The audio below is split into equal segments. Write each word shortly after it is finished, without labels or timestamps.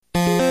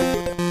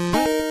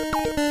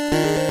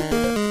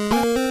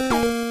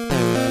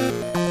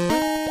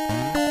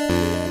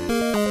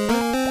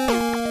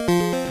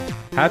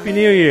Happy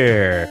New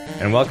Year,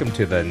 and welcome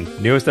to the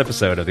newest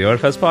episode of the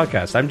Odafest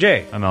podcast. I'm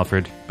Jay. I'm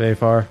Alfred.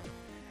 Bayfar.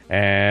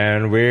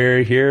 And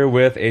we're here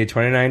with a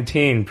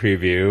 2019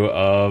 preview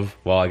of,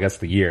 well, I guess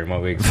the year and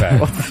what we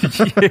expect.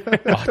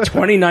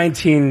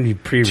 2019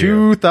 preview.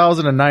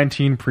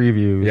 2019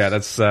 previews. Yeah,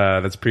 that's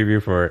preview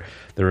for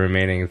the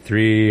remaining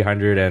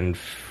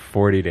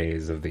 340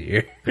 days of the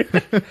year.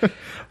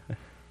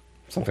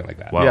 Something like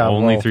that. Wow, Yeah,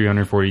 only well,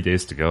 340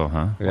 days to go,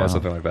 huh? Yeah, Wow.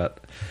 something like that.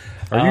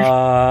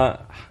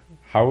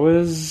 How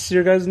was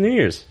your guys' New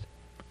Year's?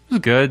 It was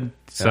good,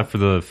 except for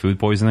the food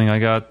poisoning I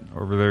got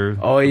over there.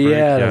 Oh,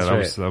 yeah, that's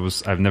right. That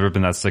was. I've never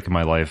been that sick in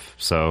my life,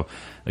 so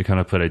it kind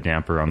of put a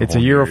damper on. It's the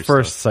a whole year New of Year's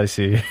firsts, I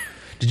see.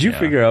 Did you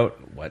figure out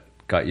what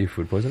got you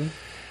food poisoning?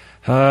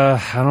 I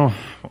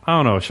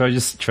don't know.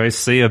 Should I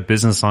say a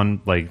business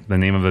on like the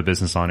name of a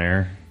business on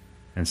air,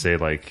 and say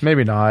like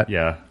Maybe not.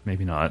 yeah,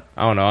 maybe not.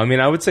 I don't know. I mean,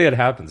 I would say it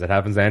happens. It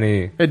happens to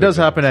any. It does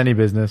happen to any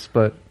business,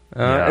 but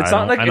Yeah, It's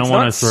not like I don't it's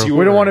wanna not throw- sewer.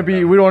 we don't want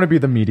to be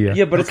the media.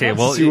 Yeah, but it's Okay, not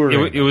well, sewer.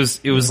 it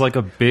was like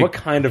a big. What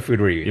kind of food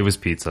were you It eating? was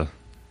pizza.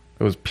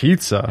 It was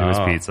pizza. It was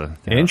pizza.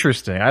 Yeah.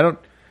 Interesting. I don't.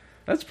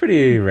 That's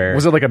pretty rare.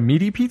 Was it like a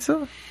meaty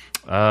pizza?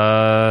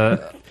 I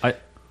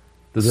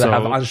Does it so-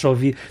 have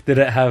anchovy? Did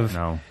it have?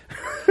 no.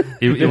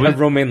 It was have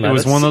romaine It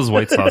was lettuce? one of those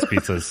white sauce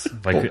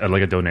pizzas,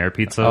 like a donair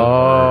pizza,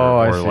 Oh,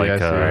 I or see, like I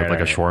see. a Right.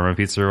 shawarma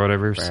pizza or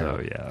whatever.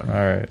 So yeah,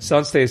 All right.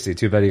 Sounds tasty.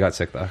 Too bad you got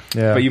sick though.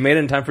 Yeah. But you made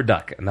it in time for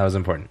duck, and that was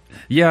important.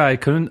 yeah. I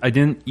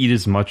didn't eat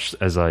as much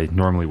as I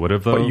normally would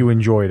have, though. But you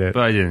enjoyed it.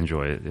 But I did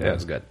enjoy it. Yeah, Yeah, it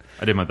was good.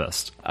 I did my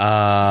best.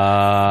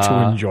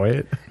 To enjoy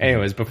it.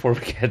 Anyways, before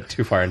we get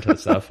too far into the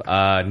stuff,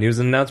 news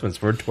and announcements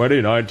for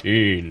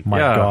 2019. My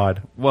Yeah.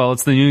 God. Well,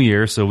 it's the new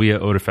year, so we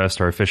at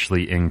Odafest are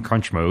officially in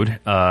crunch mode,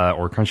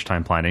 or crunch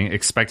time planning.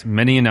 Expect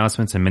many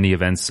announcements and many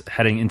events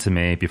heading into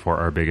May before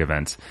our big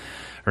event.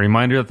 A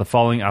reminder that the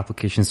following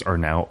applications are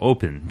now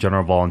open.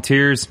 General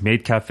volunteers,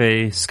 Maid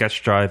Cafe,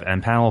 Sketch Drive,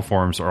 and panel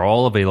forums are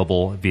all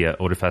available via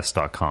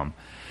odafest.com.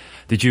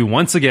 Did you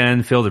once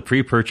again fail to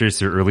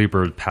pre-purchase your early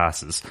bird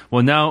passes?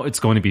 Well, now it's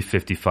going to be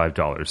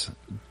 $55.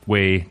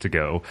 Way to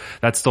go.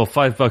 That's still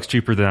 $5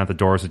 cheaper than at the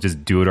door, so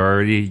just do it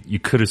already. You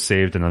could have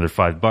saved another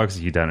 $5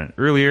 if you'd done it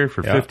earlier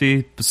for Yeah.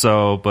 $50.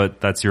 So,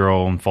 but that's your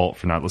own fault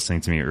for not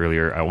listening to me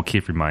earlier. I will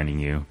keep reminding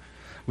you.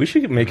 We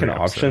should make an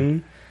Every episode.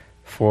 option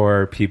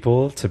for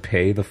people to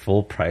pay the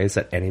full price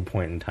at any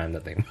point in time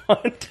that they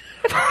want.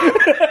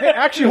 Hey,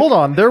 actually, hold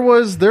on. There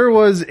was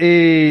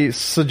a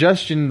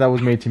suggestion that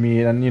was made to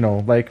me,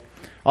 and like.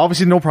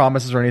 Obviously, no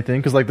promises or anything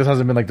because like this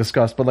hasn't been like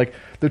discussed. But like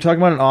they're talking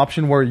about an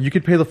option where you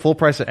could pay the full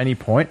price at any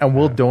point, and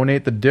we'll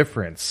donate the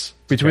difference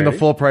between the Charity?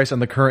 full price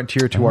and the current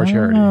tier to our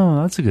charity.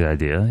 Oh, that's a good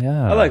idea.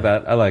 Yeah. I like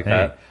that. I like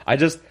that.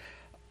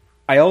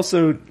 I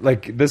also,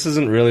 like, this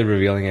isn't really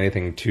revealing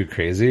anything too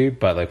crazy,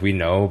 but, like, we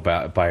know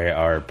by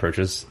our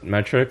purchase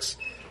metrics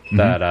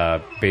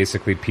that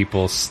basically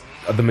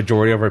the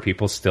majority of our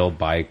people still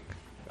buy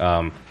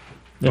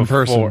In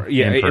person.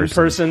 in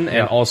person,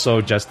 and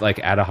also just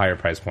like at a higher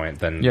price point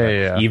than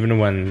Yeah. even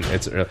when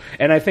it's early.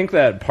 And I think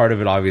that part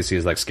of it obviously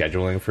is like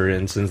scheduling, for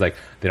instance, like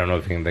they don't know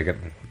if they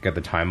get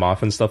the time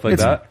off and stuff like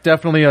It's that.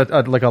 definitely a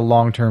like a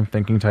long term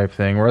thinking type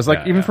thing. Whereas like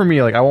Yeah, even yeah. for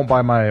me, like I won't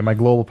buy my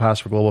global pass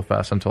for Global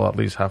Fest until at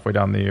least halfway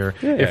down the year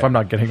if I'm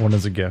not getting one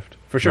as a gift.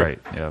 For sure. Right.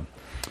 Yeah.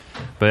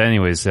 But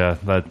anyways, yeah,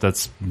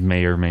 that's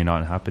may or may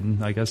not happen,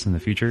 I guess, in the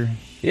future.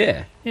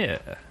 Yeah. Yeah.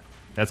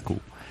 That's cool.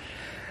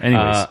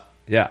 Anyways.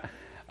 Yeah.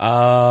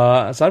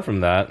 Aside from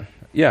that,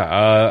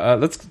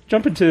 let's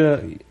jump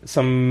into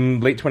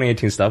some late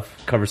 2018 stuff.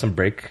 Cover some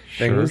break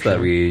things that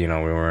we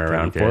weren't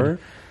around for.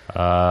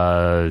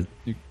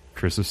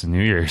 Christmas and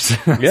New Year's.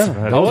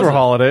 Yeah, Those were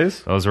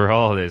holidays. Those were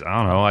holidays. I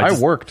don't know. I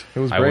worked. It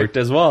was I great. worked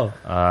as well.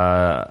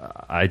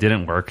 I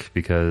didn't work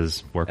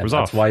because work was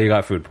That's off. why you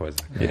got food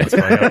poisoning. That's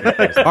why I got food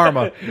poisoning.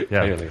 Karma.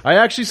 Yeah. Clearly. I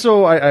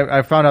actually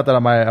I found out that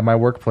at my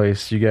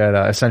workplace you get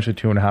essentially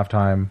 2.5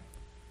 time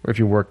if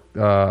you work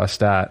a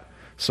stat.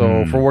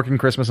 So for working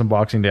Christmas and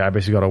Boxing Day, I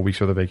basically got a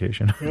week's worth of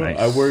vacation. Nice.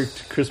 I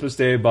worked Christmas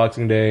Day,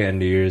 Boxing Day, and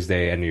New Year's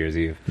Day and New Year's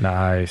Eve.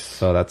 Nice.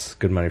 So that's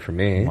good money for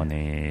me.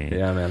 Money.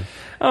 Yeah, man.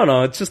 I don't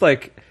know. It's just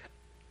like,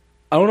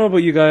 I don't know about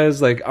you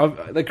guys. Like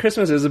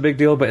Christmas is a big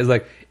deal, but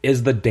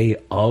is the day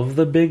of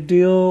the big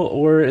deal,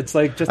 or it's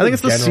like just I think a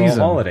it's the general season.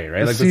 holiday, right?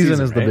 The Like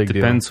season is the right? big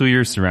deal. Depends who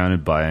you're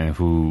surrounded by and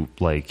who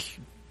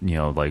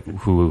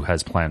who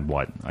has planned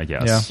what, I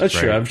guess. Yeah. That's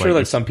true. Right? I'm sure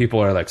like some people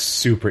are like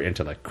super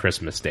into like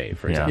Christmas Day,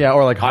 for example. Yeah,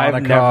 or like I've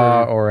Hanukkah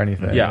never- or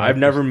anything. Yeah, I've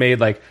never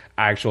made like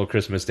actual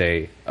Christmas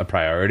Day a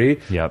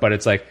priority. Yep. But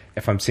it's like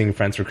if I'm seeing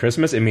friends for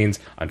Christmas, it means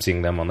I'm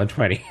seeing them on the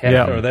 20th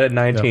Yeah. or the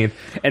 19th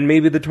and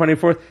maybe the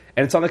 24th.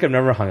 And it's not like I've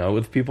never hung out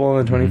with people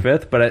on the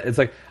 25th, but it's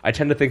like I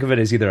tend to think of it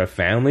as either a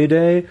family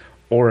day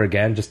or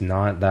again just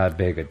not that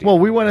big a deal. Well,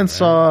 we went and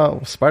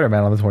saw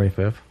Spider-Man on the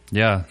 25th.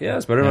 Yeah. Yeah,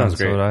 Spider-Man was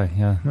so great. did I.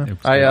 Yeah. It was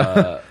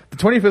The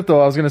 25th,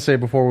 though, I was going to say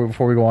before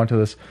we go on to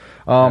this,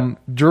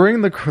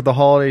 During the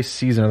holiday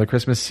season or the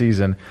Christmas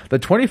season, the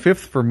 25th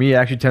for me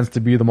actually tends to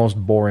be the most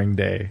boring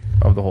day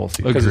of the whole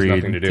season. Because there's Agreed.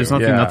 nothing to do. There's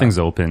nothing, Yeah. nothing's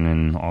open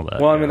and all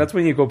that. Well, I mean, that's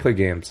when you go play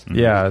games.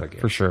 Yeah, Play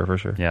games. for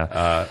sure.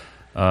 yeah.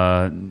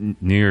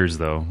 New Year's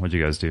though, what'd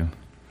you guys do?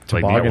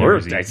 Tobogganing. New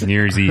Year's Worked, Eve. New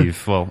Year's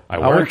Eve. Well, I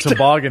went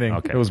tobogganing.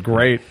 Okay. It was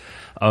great.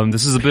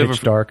 this is a bit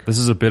Pitch dark. This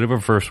is a bit of a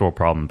first world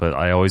problem, but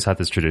I always had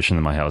this tradition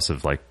in my house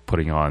of like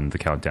putting on the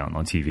countdown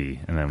on TV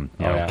and then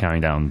yeah.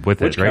 counting down with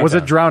Which it. Right? Was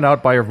it drowned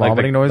out by your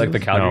vomiting noises? Like the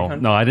Calgary No,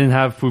 hunt? no, I didn't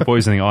have food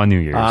poisoning on New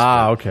Year's.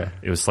 but okay.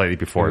 It was slightly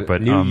before,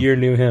 but New Year,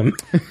 new him.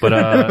 But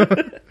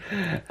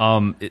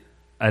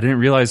I didn't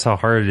realize how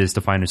hard it is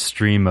to find a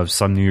stream of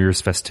some New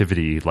Year's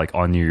festivity like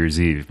on New Year's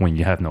Eve when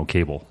you have no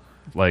cable.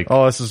 Like,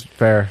 Oh, this is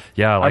fair.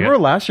 Yeah, I like remember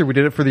last year we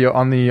did it for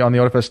on the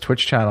OTFest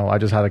Twitch channel. I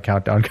just had a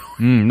countdown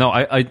going. no,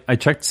 I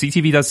checked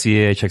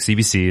CTV.ca, I checked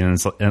CBC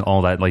and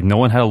all that. Like, no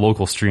one had a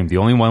local stream. The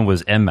only one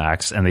was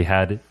MMAX, and they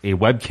had a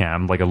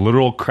webcam, like a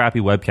literal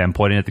crappy webcam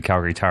pointing at the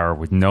Calgary Tower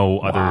with no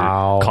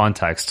Wow. other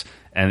context.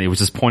 And it was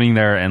just pointing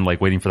there and like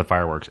waiting for the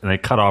fireworks. And they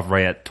cut off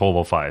right at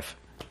 12:05.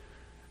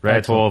 Right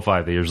at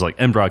 12:05, they were just like,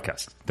 end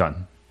broadcast.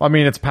 Done. I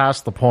mean, it's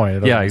past the point. It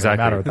doesn't Yeah, really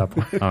exactly. matter at that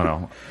point. I don't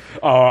know.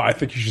 Oh, I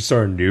think you should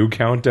start a new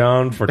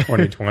countdown for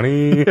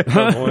 2020. I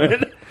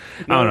don't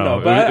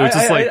know. But It was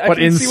just like, I but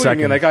can in see what you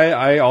mean. seconds. Like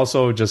I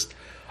also just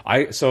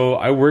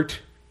I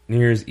worked New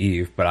Year's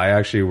Eve, but I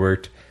actually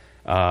worked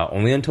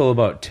only until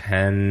about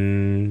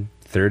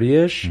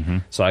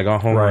 10:30ish. So I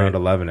got home Right. around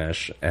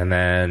 11ish, and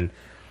then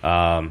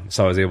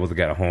so I was able to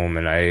get home,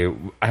 and I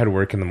had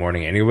work in the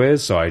morning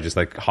anyways, so I just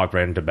like hopped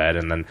right into bed,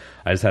 and then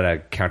I just had a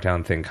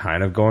countdown thing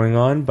kind of going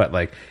on. But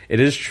like, it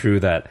is true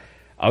that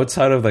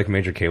outside of like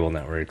major cable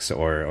networks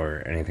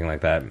or anything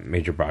like that,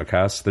 major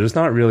broadcasts, there's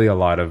not really a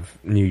lot of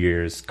New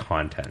Year's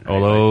content. Right?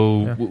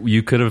 although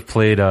you could have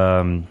played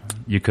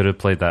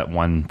that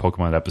one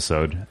Pokemon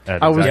episode.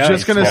 At I was exactly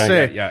just gonna 12.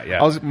 say, yeah.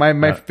 I was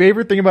my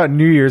favorite thing about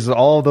New Year's is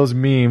all of those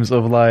memes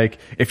of like,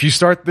 if you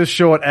start this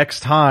show at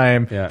X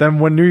time, Yeah. then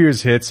when New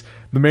Year's hits,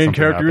 the main Something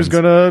character is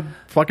happens. gonna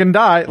fucking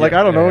die. Like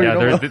I don't know. Yeah,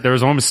 you know? there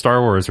was one with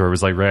Star Wars where it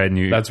was like red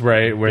new. That's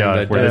right.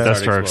 Where where the Death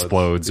Star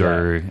explodes.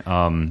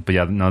 explodes, but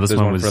yeah, no, this There's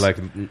one one was for like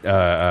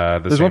the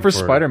There's same one for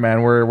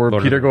Spider-Man where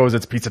Lord Peter of- goes,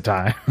 "It's pizza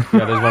time."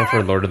 Yeah, there's one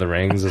for Lord of the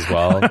Rings as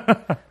well.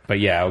 But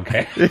yeah,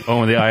 okay. oh,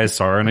 when the Eye of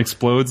Sauron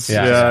explodes,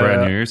 Yeah. it's Yeah,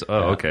 brand yeah. New Year's.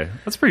 Oh, okay,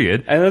 that's pretty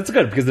good. And that's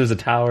good because there's a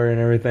tower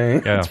and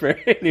everything. Yeah. It's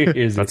very New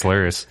Year's. That's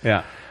hilarious.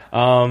 Yeah.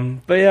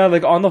 But yeah,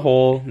 like on the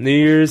whole, New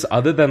Year's,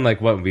 other than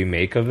like what we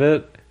make of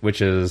it,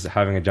 which is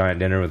having a giant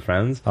dinner with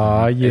friends,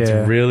 Yeah. it's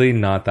really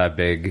not that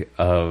big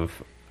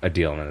of a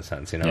deal in a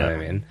sense. You know Yeah. what I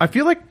mean? I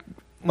feel like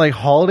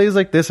holidays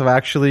like this have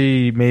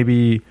actually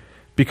maybe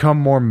become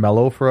more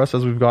mellow for us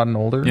as we've gotten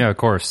older. Yeah, of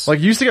course. Like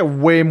you used to get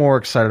way more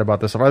excited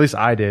about this stuff, or at least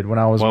I did when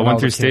I was. Well, I when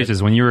went was through a kid.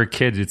 stages. When you were a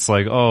kid, it's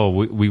like, oh,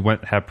 we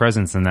went have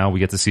presents, and now we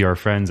get to see our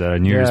friends at a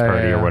New Year's Yeah,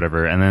 party yeah, or yeah.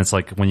 whatever. And then it's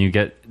like when you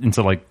get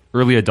into like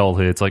early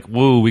adulthood, it's like,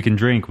 whoa, we can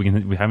drink, we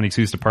have an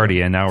excuse to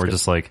party, and now we're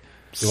just like,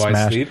 Do I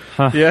Smash. sleep?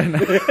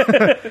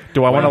 Yeah.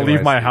 Do I want to do leave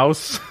I my sleep?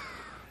 house?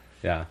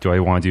 Yeah. do I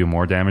want to do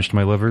more damage to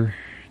my liver?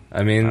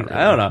 I mean,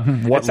 I don't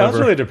know. What It sounds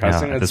liver? really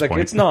depressing. Yeah, at It's this like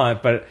point. it's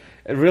not, but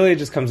it really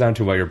just comes down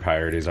to what your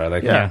priorities are.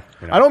 Like, Yeah.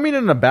 you know. I don't mean it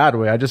in a bad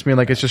way. I just mean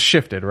like it's just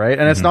shifted, right?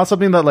 And it's not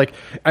something that like,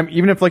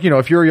 even if like,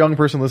 if you're a young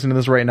person listening to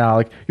this right now,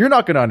 like you're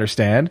not going to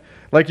understand.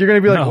 Like you're going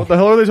to be like, No. what the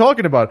hell are they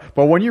talking about?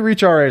 But when you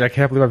reach our age, I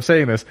can't believe I'm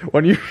saying this.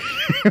 When you,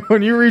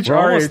 when you reach We're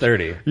our almost age,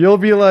 30. you'll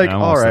be like, Yeah,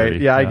 all almost right,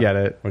 30. yeah, I Yeah. get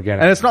it. We're getting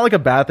And it. it's not like a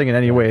bad thing in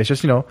any way. It's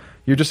just,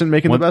 you're just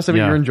making the best of it.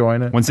 Yeah. You're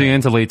enjoying it. Once you get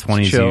into late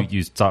 20s, chill.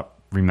 you stop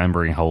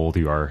remembering how old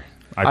you are.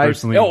 I I-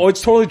 personally, Oh,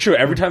 it's totally true.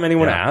 Every time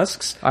anyone Yeah.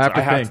 asks, I have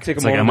to think. take a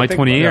it's like, moment am to I think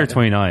 28 about or it.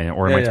 29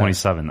 or am Yeah, I yeah.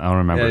 27? I don't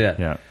remember.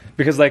 Yeah.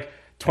 Because like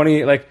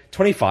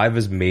 25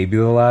 is maybe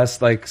the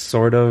last like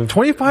sort of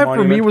 25 for me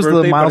monument was the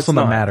birthday, but milestone it's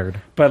that not.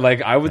 mattered. But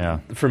like I would, Yeah.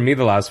 for me,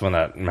 the last one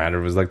that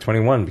mattered was like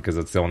 21 because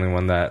it's the only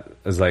one that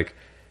is like,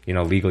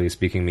 legally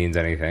speaking means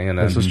anything. And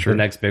then This is true. the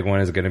next big one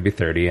is going to be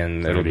 30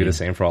 and it'll be 30. the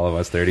same for all of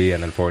us, 30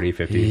 and then 40,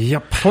 50.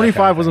 Yep.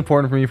 25 was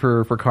important for me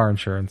for car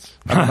insurance.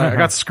 I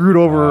got screwed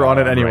over on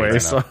it anyway.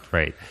 Right, So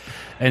right.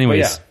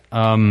 Anyways,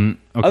 okay.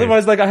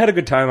 Otherwise, like I had a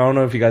good time. I don't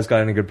know if you guys got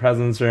any good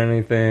presents or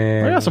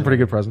anything. I got some pretty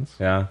good presents.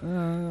 Yeah.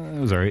 it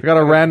was alright. I got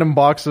a random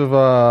box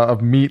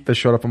of meat that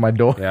showed up at my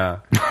door. Yeah.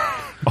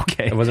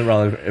 Okay. It wasn't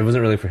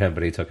really for him,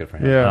 but he took it for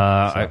him. Yeah,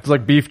 I- it was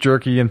like beef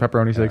jerky and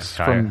pepperoni sticks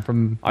okay.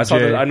 from. I saw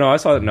Jay.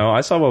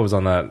 I saw what was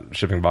on that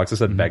shipping box. It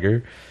said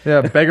beggar. Yeah,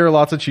 beggar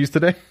lots of cheese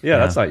today. Yeah,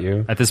 that's not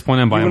you. At this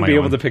point, I'm You buying wouldn't my be own.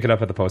 able to pick it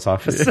up at the post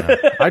office.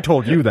 I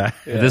told you that.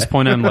 At this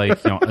point, I'm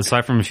like,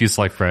 aside from a few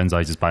select friends,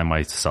 I just buy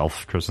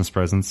myself Christmas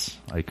presents.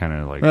 I kind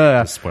of like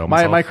just spoil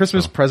myself. My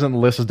Christmas so. present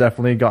list has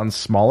definitely gotten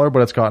smaller,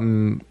 but it's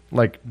gotten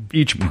like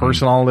each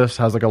person on the list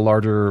has like a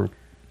larger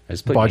I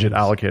just play budget games.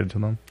 allocated to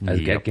them. I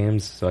just Yep. get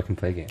games so I can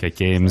play games. Get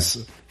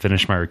games,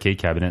 finish my arcade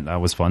cabinet.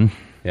 That was fun.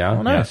 Yeah.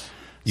 Oh, nice.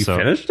 You So-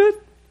 finished it?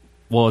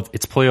 Well,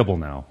 it's playable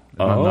now.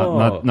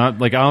 Not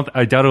like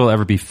I doubt it'll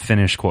ever be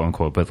finished, quote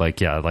unquote. But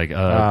like like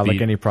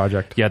any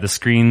project. Yeah, the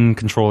screen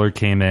controller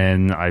came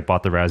in. I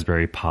bought the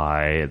Raspberry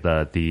Pi.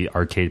 The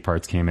arcade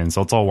parts came in,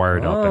 so it's all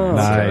wired up. And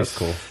Nice. That's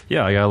cool.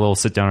 yeah, I got a little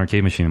sit down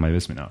arcade machine in my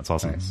basement now. It's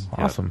awesome.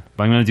 Yeah. Awesome.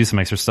 But I'm gonna do some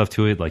extra stuff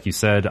to it, like you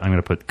said. I'm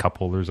gonna put cup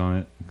holders on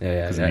it.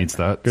 Yeah, because it needs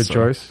that. Good So,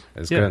 choice.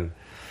 It's Yeah.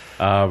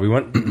 good. We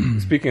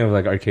went. Speaking of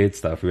like arcade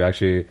stuff, we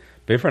actually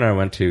Bayford and I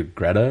went to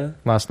Greta.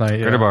 Last night.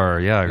 Yeah. Greta Bar,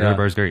 yeah, Greta Yeah.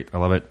 Bar is great. I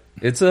love it.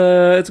 It's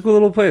a cool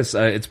little place.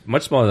 It's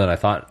much smaller than I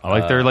thought. I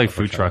like their like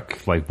food unfortunately.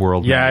 truck, like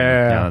world. Yeah, menu.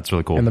 yeah. That's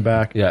really cool. In the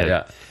back.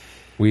 Yeah.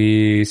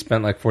 We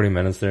spent like 40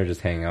 minutes there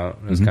just hanging out.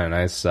 It was kind of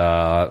nice.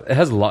 It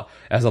has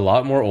a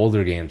lot more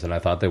older games than I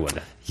thought they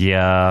would.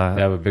 Yeah,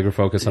 They have a bigger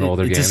focus on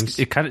older games.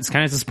 It's kind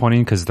of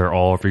disappointing because they're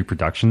all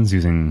reproductions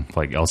using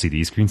like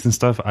LCD screens and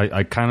stuff.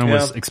 I kind of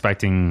was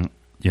expecting,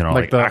 Like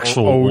like the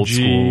actual OG. old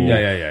school,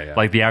 Yeah.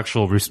 like the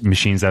actual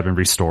machines that have been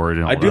restored.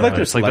 And all I do that. like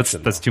their It's like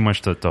selection, that's too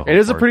much to hope It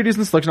is a for. pretty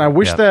decent selection. I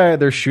wish Yeah. that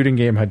their shooting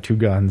game had 2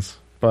 guns.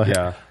 But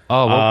Yeah.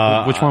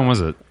 Oh, which one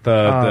was it?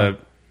 The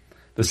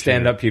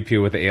stand up pew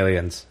pew with the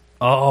aliens.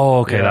 Oh,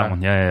 okay, Yeah. that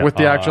one. Yeah. With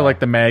the actual like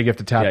the mag, you have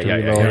to tap to yeah,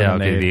 reload. yeah,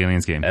 and okay, they- the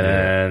aliens game. And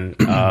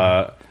then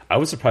I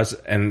was surprised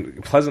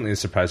and pleasantly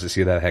surprised to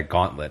see that it had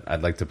Gauntlet.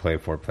 I'd like to play a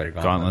 4-player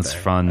Gauntlet. Gauntlet's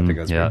there. fun. I think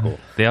that's yeah, pretty cool.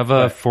 they have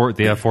a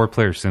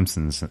 4-player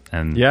Simpsons,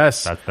 and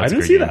Yes. that's I didn't a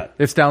great see game. that.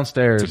 It's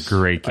downstairs. It's a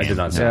great game. I did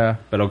not see Yeah. it,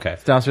 but okay.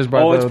 It's downstairs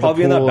by it's the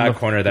probably in that pool back and the-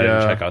 corner that I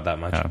didn't yeah. check out that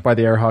much. Yeah. by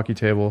the air hockey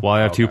table. Well,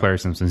 I have Okay. 2-player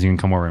Simpsons. You can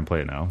come over and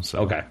play it now. So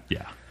Okay.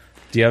 yeah.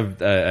 Do you have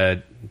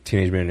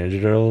Teenage Mutant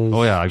Ninja Turtles?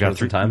 Oh yeah, I got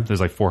Turtles in 3 time. There's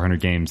like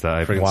 400 games that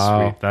I've Freaking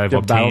Wow. sweet. that I've Do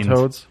you have obtained.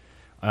 Battletoads?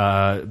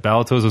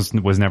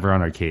 Battletoads was never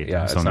on arcade.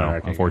 Yeah, it's so not no, on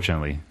arcade.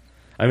 unfortunately.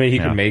 I mean, he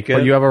Yeah. can make it.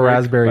 But you have a work,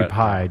 Raspberry but-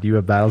 Pi. Do you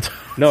have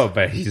Battletoads? No,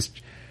 but he's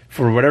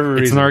for whatever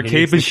reason. It's an he arcade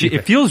needs to machine. keep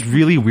It feels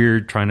really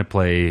weird trying to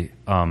play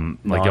Non-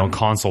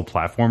 console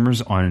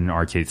platformers on an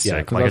arcade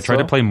stick. 'cause Like I that's tried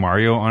to so- play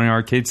Mario on an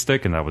arcade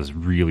stick, and that was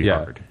really Yeah.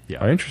 hard. Oh,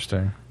 Yeah.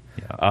 interesting.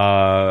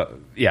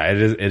 Yeah,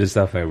 it is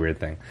definitely a weird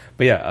thing.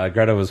 But yeah,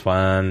 Greta was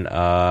fun.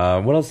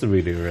 What else did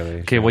we do really?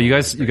 Okay, well, you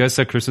guys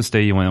said Christmas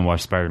Day you went and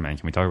watched Spider-Man.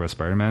 Can we talk about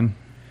Spider-Man?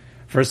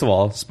 First of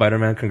all,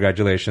 Spider-Man,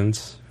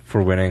 congratulations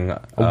for winning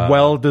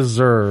Well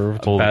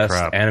deserved. Holy best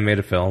crap!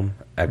 animated film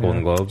at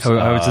Golden Globes.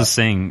 I was just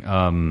saying.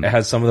 It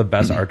has some of the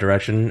best art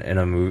direction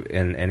in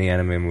in any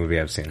anime movie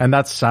I've seen. And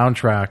that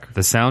soundtrack.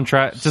 The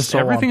soundtrack, just So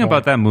on everything point.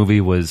 about that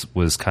movie was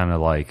kind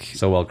of like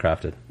So well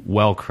crafted.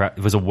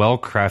 it was a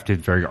well-crafted,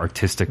 very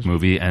artistic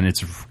movie, and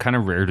it's kind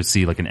of rare to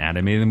see like an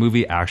animated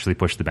movie actually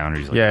push the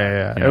boundaries like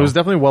that. Yeah. you It was know?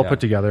 definitely well put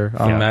together.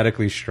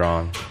 Thematically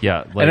strong.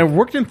 Yeah, like, And it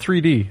worked in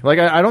 3D. Like,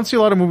 I don't see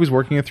a lot of movies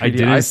working in 3D. I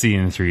didn't see it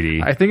in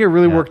 3D. I think it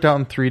really worked out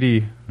in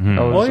 3D.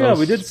 Well, yeah,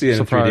 we did see it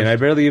in 3D, and I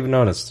barely even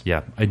noticed.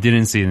 Yeah, I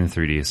didn't see it in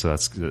 3D, so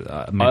that's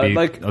maybe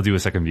like- I'll do a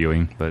second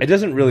viewing. But It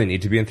doesn't really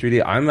need to be in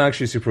 3D. I'm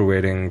actually super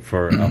waiting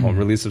for a home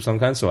release of some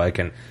kind, so I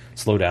can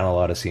slow down a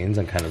lot of scenes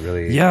and kind of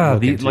really yeah,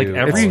 look into like all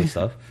every the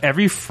stuff.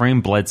 every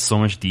frame bled so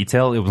much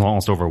detail, it was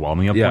almost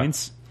overwhelming at Yeah,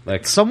 points.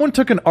 like Someone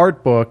took an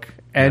art book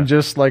and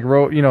just like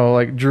wrote,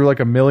 like drew like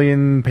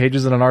 1,000,000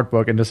 pages in an art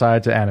book and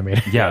decided to animate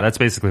it. Yeah, that's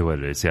basically what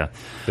it is. Yeah.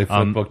 they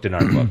flip booked an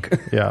art book.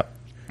 Yeah.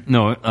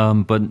 No,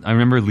 but I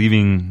remember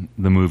leaving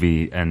the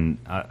movie, and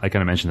I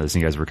kind of mentioned this,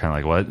 and you guys were kind of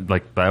like, "What?"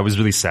 Like, but I was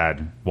really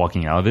sad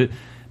walking out of it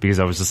because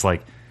I was just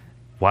like,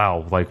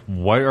 "Wow!" Like,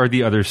 what are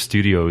the other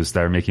studios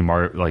that are making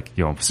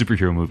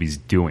superhero movies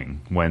doing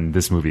when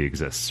this movie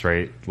exists?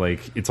 Right? Like,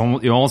 it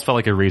almost felt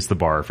like it raised the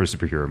bar for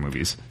superhero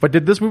movies. But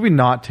did this movie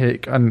not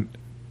take a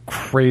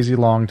crazy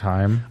long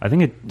time I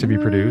think it to be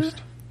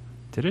produced?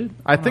 did it.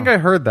 I think I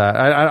heard that.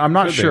 I'm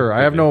not Could be, sure. I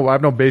could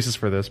have no basis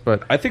for this,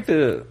 but I think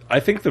the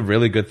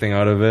really good thing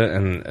out of it,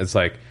 and it's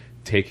like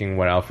taking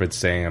what Alfred's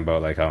saying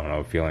about like, I don't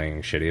know,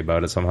 feeling shitty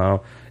about it somehow,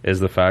 is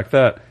the fact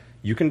that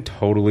you can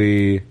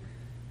totally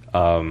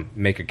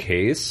make a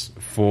case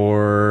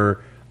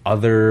for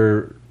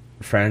other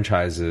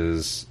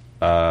franchises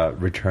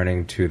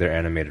returning to their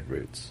animated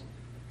roots.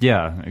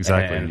 Yeah,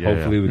 exactly. And Yeah,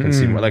 hopefully yeah. we can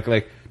see more.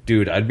 Like,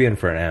 dude, I'd be in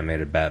for an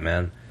animated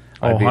Batman.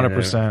 Oh, I'd be in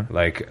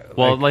 100%.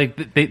 Well,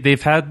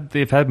 they've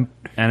had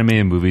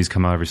animated movies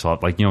come out every so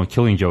often. Like,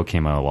 Killing Joke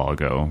came out a while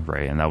ago,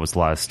 right? And that was the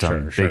last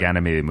Sure. big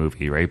animated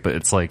movie, right? But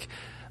it's like,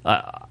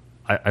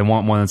 I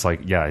want one that's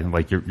like, yeah,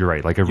 like you're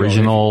right, like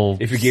original.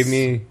 If you gave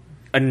me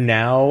a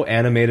now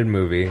animated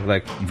movie,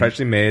 like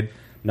freshly made,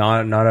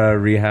 not a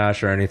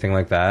rehash or anything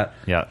like that,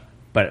 yeah,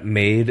 but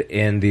made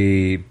in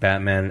the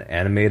Batman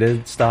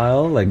animated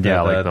style, like the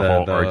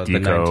whole Art the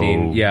Deco,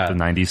 19 yeah, the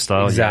 90s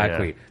style,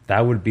 exactly. Yeah.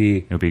 That would be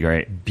It would be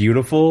great.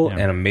 beautiful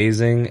Yeah. and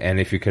amazing. And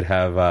if you could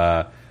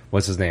have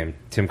what's his name,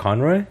 Tim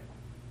Conroy,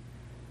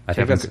 I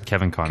think that's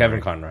Kevin Conroy.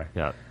 Kevin Conroy.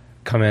 Yeah.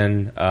 Come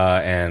in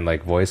and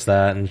like voice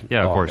that, and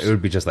Yeah, of course. it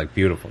would be just like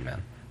beautiful,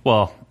 man.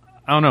 Well,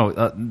 I don't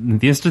know.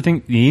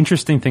 The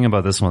interesting thing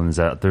about this one is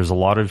that there's a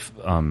lot of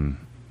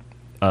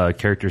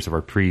characters that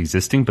are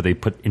pre-existing, but they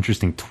put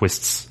interesting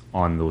twists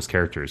on those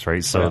characters,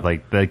 right? So Yeah.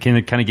 like that kind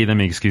of gave them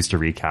an excuse to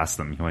recast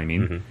them. You know what I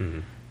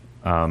mean?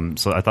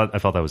 So I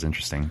felt that was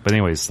interesting. But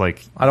anyways,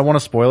 like, I don't want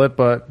to spoil it,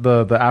 but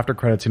the after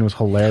credit scene was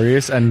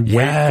hilarious, and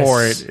wait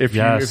for it if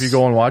you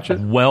go and watch it.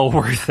 Well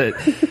worth it.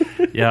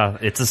 Yeah,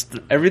 it's just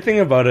Everything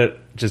about it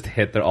just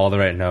hit all the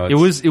right notes.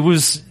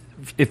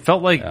 It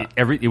felt like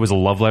it was a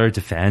love letter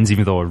to fans,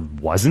 even though it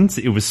wasn't.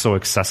 It was so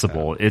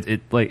accessible. Yeah.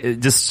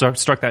 It just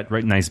struck that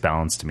right nice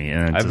balance to me.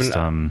 And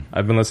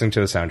I've been listening to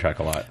the soundtrack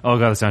a lot. Oh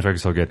god, the soundtrack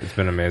is so good. It's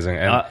been amazing.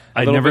 And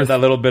that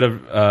little bit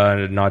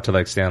of nod to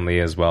like Stan Lee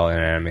as well in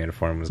an animated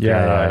form was great.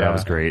 Yeah, that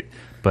was great.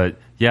 But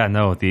yeah,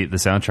 no, the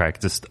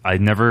soundtrack just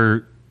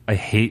I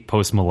hate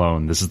Post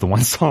Malone. This is the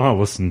one song I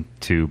listen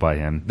to by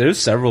him. There's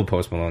several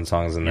Post Malone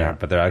songs in there,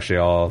 but they're actually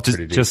all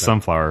pretty decent. Just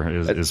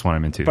Sunflower is what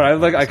I'm into. But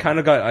I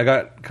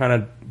got kind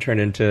of turned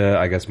into,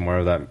 I guess, more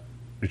of that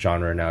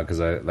genre now, because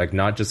I like,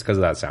 not just because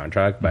of that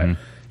soundtrack, but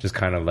just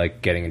kind of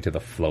like getting into the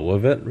flow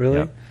of it.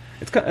 Really,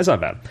 it's not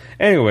bad.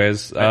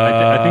 Anyways,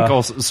 I think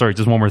also, sorry,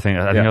 just one more thing.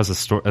 I think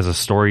as a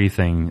story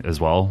thing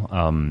as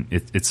well.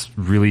 It's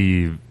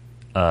really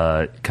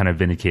kind of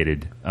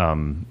vindicated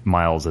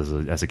Miles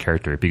as a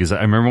character, because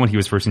I remember when he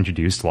was first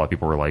introduced, a lot of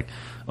people were like,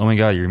 "Oh my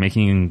god, you're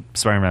making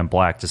Spider-Man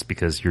black just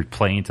because you're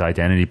playing into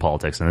identity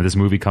politics." And then this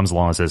movie comes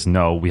along and says,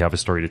 "No, we have a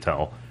story to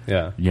tell."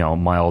 Yeah,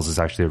 Miles is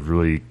actually a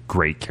really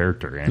great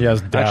character, and he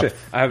has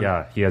depth.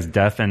 Actually, he has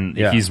depth, and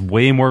he's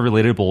way more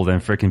relatable than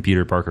freaking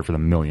Peter Parker for the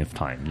millionth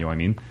time. You know what I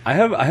mean? I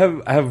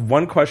have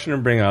one question to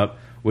bring up,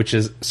 which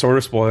is sort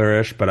of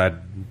spoilerish, but I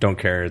don't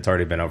care. It's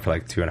already been out for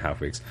like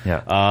 2.5 weeks.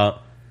 Yeah.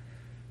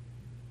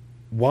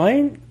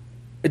 Why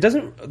it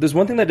doesn't? There's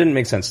one thing that didn't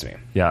make sense to me.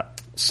 Yeah.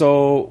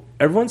 So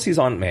everyone sees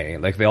Aunt May,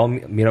 like they all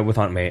meet up with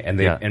Aunt May, and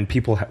and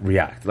people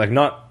react, like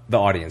not the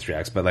audience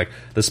reacts, but like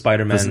the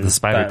Spider-Man, the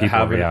Spider people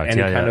have react.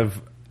 any kind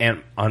of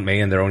Aunt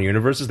May in their own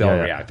universes, they all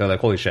react. They're like,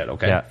 "Holy shit!"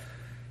 Okay. Yeah.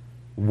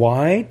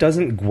 Why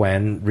doesn't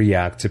Gwen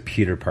react to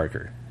Peter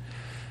Parker?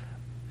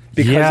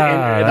 Because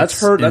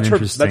that's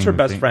her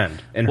best friend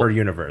in her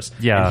universe.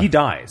 Yeah. And he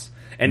dies,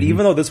 and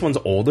even though this one's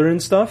older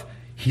and stuff,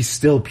 he's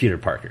still Peter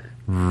Parker.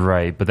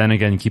 Right, but then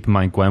again, keep in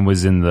mind Gwen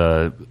was in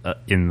the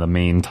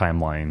main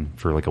timeline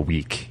for like a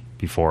week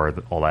before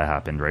all that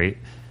happened, right?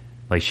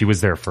 Like she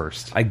was there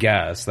first, I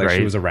guess. Like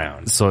she was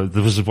around, so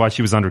this was why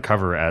she was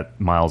undercover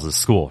at Miles'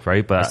 school,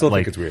 right? But I still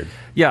think it's weird.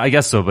 Yeah, I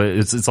guess so. But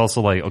it's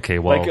also like, okay,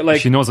 well,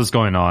 like, she knows what's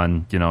going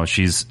on.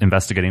 She's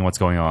investigating what's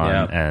going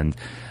on, and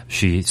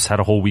she's had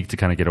a whole week to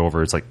kind of get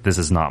over. It's like, this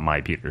is not my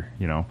Peter,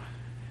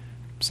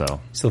 So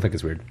still think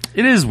it's weird.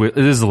 It is weird.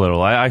 It is a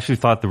little. I actually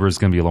thought there was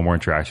going to be a little more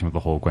interaction with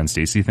the whole Gwen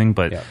Stacy thing,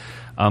 but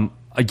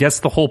I guess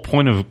the whole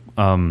point of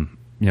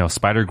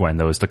Spider-Gwen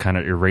though is to kind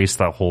of erase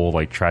that whole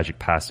like tragic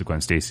past of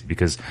Gwen Stacy,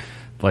 because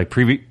like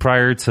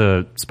prior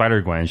to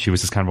Spider-Gwen, she was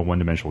just kind of a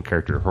one-dimensional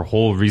character. Her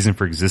whole reason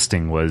for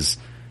existing was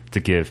to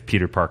give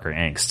Peter Parker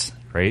angst,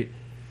 right?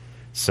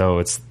 So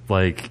it's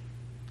like,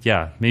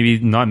 maybe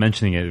not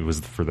mentioning it was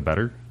for the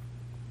better.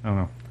 I don't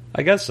know.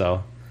 I guess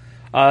so.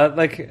 I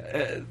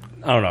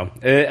don't know.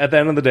 At the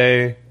end of the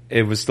day,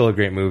 it was still a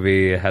great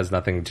movie. It has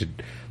nothing to...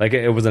 Like,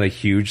 it wasn't a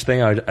huge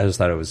thing. I just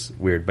thought it was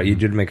weird. But you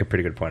did make a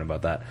pretty good point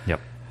about that.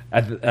 Yep.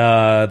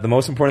 The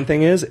most important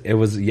thing is, it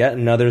was yet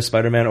another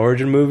Spider-Man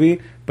origin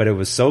movie, but it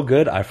was so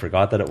good, I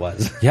forgot that it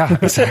was. Yeah,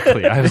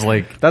 exactly. I was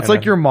like... That's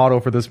like your motto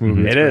for this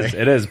movie. It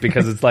is,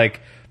 because it's like,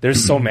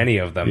 there's so many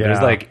of them.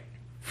 There's like,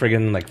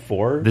 friggin' like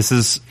 4? This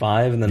is...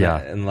 5 in the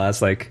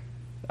last, like...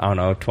 I don't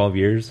know, 12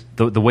 years.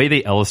 The way they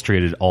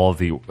illustrated all of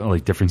the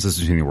like differences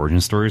between the origin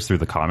stories through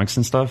the comics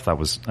and stuff, that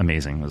was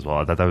amazing as well.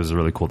 I thought that was a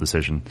really cool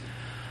decision.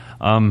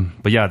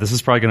 But yeah, this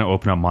is probably going to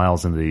open up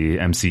Miles into the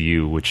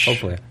MCU, which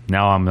hopefully.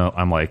 Now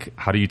I'm like,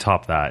 how do you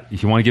top that?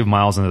 If you want to give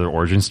Miles another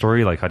origin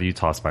story, like how do you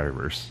top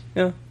Spider-Verse?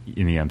 Yeah.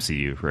 In the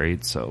MCU,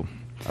 right? So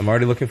I'm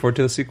already looking forward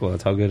to the sequel.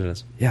 That's how good it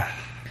is. Yeah.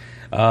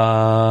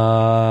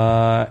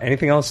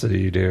 Anything else that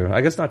you do? I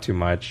guess not too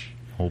much.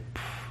 Hope.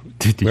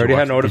 We already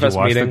had an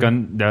Odafest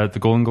meeting. The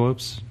Golden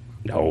Globes?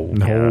 No,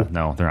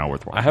 no, they're not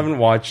worth watching. I haven't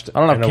watched. I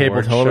don't have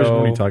cable television. Show.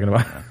 What are you talking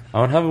about?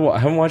 I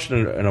haven't watched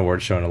an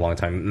award show in a long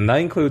time, and that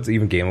includes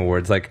even Game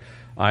Awards. Like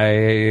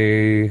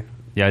I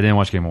didn't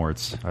watch Game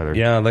Awards either.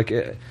 Yeah,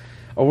 like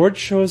award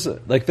shows,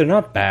 like they're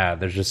not bad.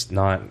 They're just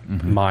not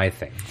my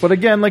thing. But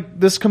again, like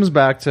this comes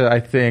back to I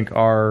think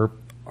our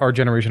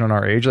generation and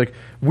our age. Like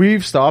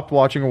we've stopped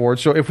watching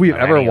awards show if we've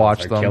ever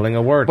watched them. Killing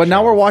award but shows.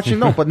 Now we're watching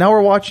but now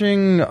we're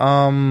watching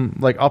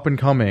like up and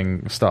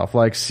coming stuff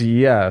like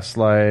CES,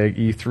 like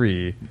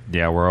E3.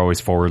 Yeah, we're always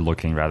forward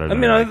looking rather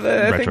than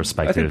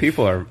retrospective. I think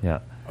people are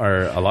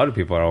a lot of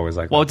people are always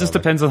like. Well, it just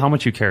depends on how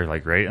much you care,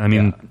 like, right? I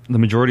mean, the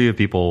majority of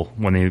people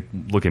when they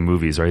look at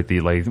movies, right, the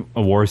like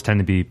awards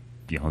tend to be,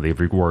 they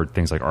reward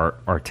things like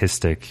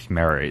artistic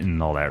merit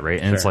and all that, right?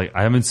 And it's like,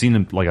 I haven't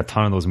seen like a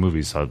ton of those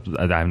movies, so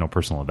I have no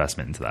personal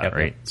investment into that,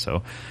 right?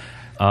 So,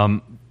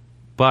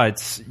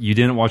 but you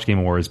didn't watch Game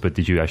Awards, but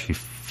did you actually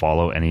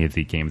follow any of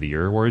the Game of the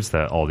Year awards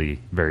that all the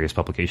various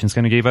publications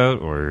kind of gave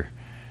out, or?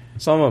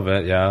 Some of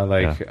it, yeah.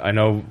 Like, I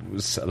know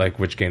like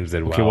which games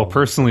did well. Okay, well,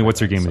 personally, what's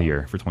your Game of the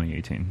Year for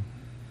 2018?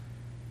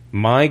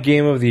 My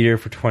Game of the Year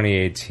for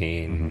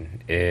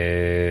 2018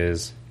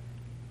 is...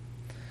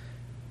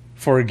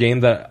 for a game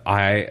that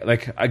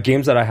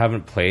games that I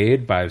haven't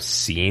played but I've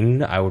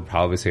seen, I would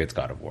probably say it's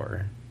God of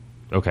War.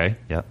 Okay.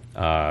 Yeah.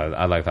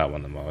 I like that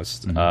one the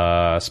most.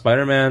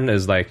 Spider-Man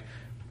is like,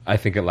 I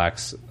think it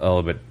lacks a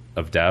little bit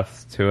of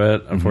depth to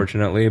it,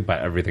 unfortunately, but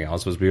everything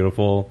else was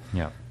beautiful.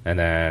 Yeah. And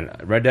then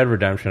Red Dead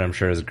Redemption, I'm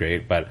sure, is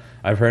great, but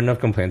I've heard enough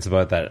complaints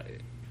about that.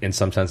 In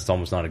some sense, it's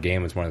almost not a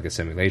game; it's more like a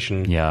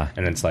simulation. Yeah.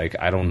 And it's like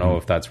I don't know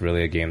if that's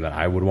really a game that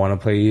I would want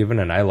to play even.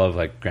 And I love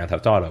like Grand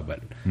Theft Auto, but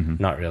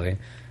not really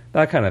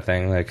that kind of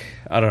thing. Like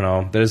I don't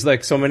know. There's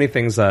like so many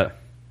things that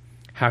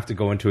have to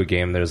go into a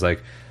game. There's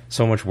like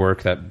so much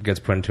work that gets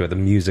put into it. The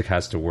music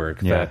has to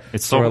work. Yeah. The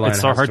It's so storyline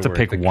hard has to work,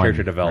 pick the one,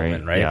 character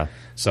development, right? Yeah.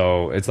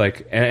 So it's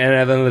like, and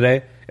at the end of the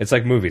day, it's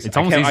like movies. It's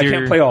I almost can't, I easier-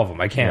 can't play all of them.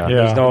 I can't. Yeah.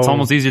 There's no, It's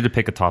almost easier to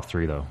pick a top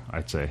 3, though.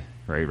 I'd say,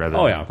 right,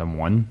 rather than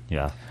one.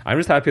 Yeah. I'm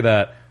just happy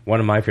that one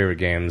of my favorite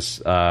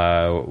games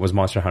was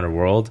Monster Hunter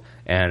World,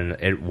 and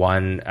it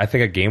won, I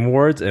think at Game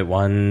Awards, it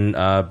won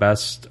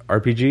Best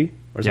RPG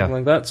or something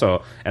like that.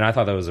 So, and I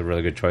thought that was a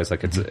really good choice.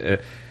 Like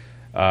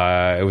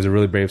it was a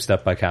really brave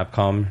step by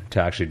Capcom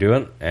to actually do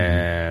it,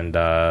 and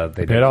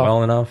they did it off.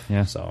 well enough.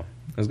 Yeah. So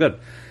it was good.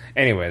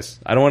 Anyways,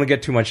 I don't want to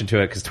get too much into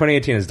it because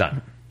 2018 is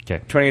done. Okay.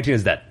 2018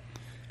 is dead.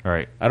 All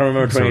right. I don't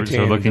remember 2018.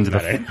 So looking to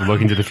doesn't matter.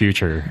 looking to the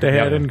future.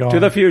 Dead and gone. To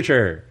the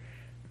future.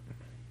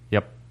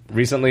 Yep.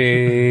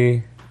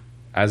 Recently,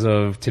 as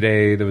of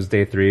today, there was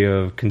day 3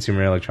 of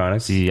Consumer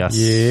Electronics. Yes.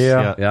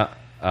 Yeah.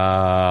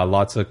 Yeah.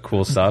 Lots of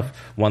cool stuff.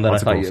 One that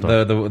Lots of I cool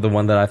thought stuff. the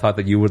one that I thought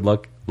that you would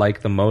look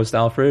like the most,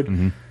 Alfred.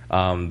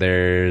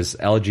 There's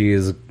LG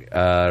is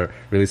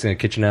releasing a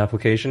kitchen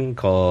application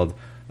called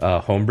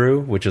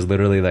Homebrew, which is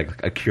literally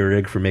like a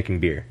Keurig for making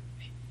beer.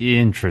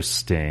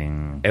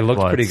 Interesting. It looked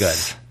But pretty good.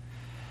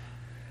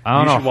 I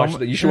don't You know. should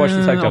watch you should watch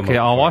the tech demo. Okay,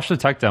 I'll before. watch the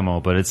tech demo,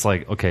 but it's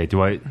like, okay,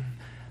 do I...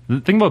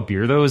 The thing about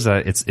beer, though, is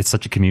that it's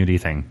such a community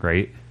thing,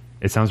 right?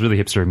 It sounds really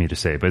hipster of me to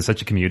say, but it's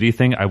such a community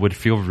thing. I would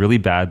feel really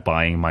bad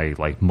buying my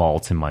like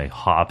malts and my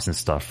hops and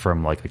stuff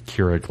from like a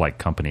Keurig like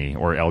company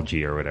or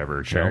LG or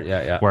whatever. Sure, you know,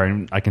 yeah.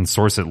 Where I can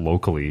source it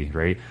locally,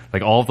 right?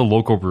 Like all of the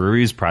local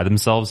breweries pride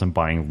themselves on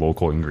buying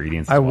local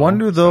ingredients. I as well.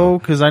 wonder though,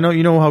 because I know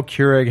you know how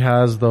Keurig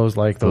has those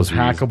like those Those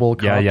hackable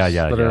cups Yeah,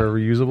 that are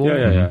reusable.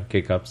 Yeah.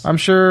 K-cups. I'm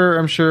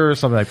sure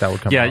something like that would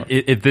come Yeah, out.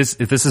 if this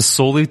is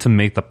solely to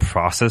make the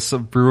process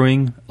of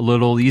brewing a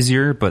little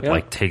easier, but Yeah.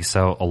 like takes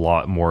out a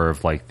lot more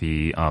of like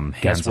the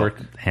Guesswork.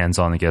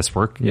 hands-on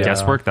guesswork. Yeah.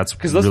 Guesswork, that's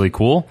 'Cause let's- really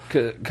cool.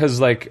 Because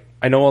like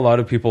I know a lot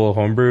of people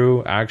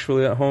homebrew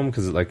actually at home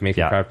because like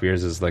making Yeah. craft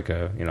beers is like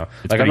a like I'm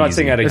pretty not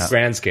saying easy. at a Yeah.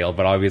 grand scale,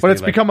 but obviously But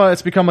it's like,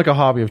 become like a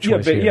hobby of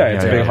choice. it's here. a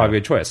big yeah. hobby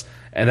of choice.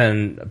 And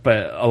then,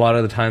 but a lot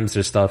of the times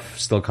their stuff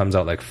still comes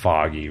out like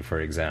foggy, for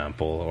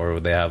example,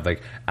 or they have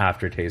like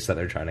aftertaste that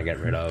they're trying to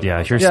get rid of. Yeah,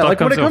 if your Yeah, stuff like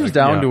when it out- comes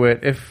down yeah. to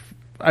it,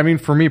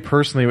 for me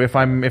personally, if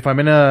I'm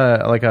in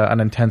an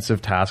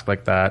intensive task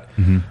like that,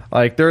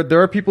 like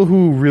there are people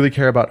who really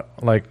care about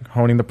like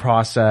honing the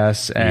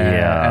process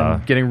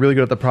and getting really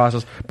good at the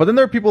process. But then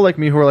there are people like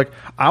me who are like,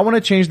 I want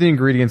to change the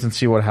ingredients and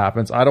see what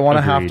happens. I don't want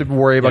to have to Agreed.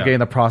 worry about Yeah. getting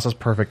the process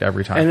perfect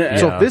every time. And,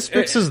 so yeah. if this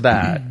fixes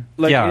that,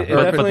 like, Yeah, it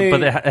but definitely-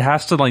 it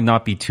has to like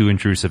not be too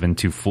intrusive and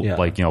too full, Yeah.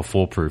 like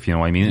foolproof. You know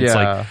what I mean? It's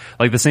Yeah.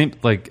 like the same.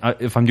 Like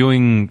if I'm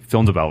doing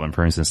film development,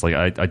 for instance, like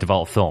I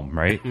develop film,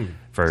 right?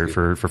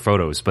 For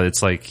photos, but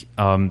it's like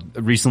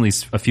recently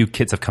a few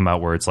kits have come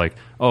out where it's like,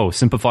 oh,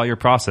 simplify your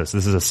process.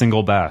 This is a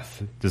single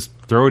bath. Just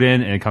throw it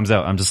in and it comes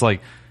out. I'm just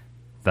like,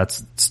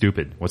 that's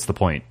stupid. What's the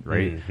point,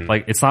 right?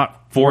 Like it's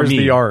not for Where's me.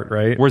 the art,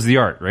 right? Where's the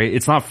art, right?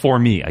 It's not for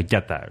me. I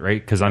get that,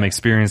 right? Because I'm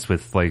experienced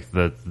with like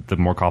the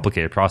more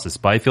complicated process,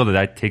 but I feel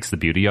that takes the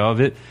beauty out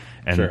of it.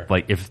 And Sure.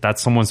 like if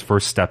that's someone's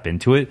first step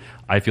into it,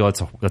 I feel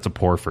that's a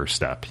poor first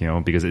step, you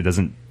know, because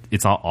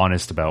it's not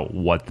honest about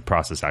what the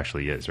process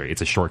actually is, right?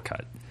 It's a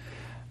shortcut.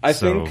 I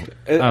So, think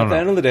I at don't the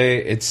know. end of the day,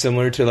 it's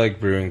similar to like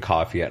brewing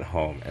coffee at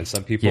home, and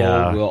some people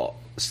Yeah. will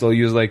still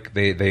use like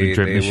they drip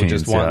will just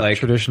machines, want yeah. like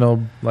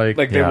traditional like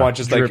they Yeah. want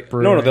just drip like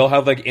brewing. they'll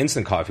have like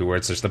instant coffee where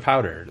it's just the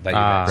powder that you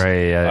mix.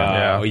 Right,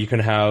 yeah. Or you can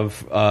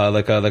have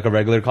like a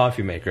regular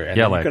coffee maker, and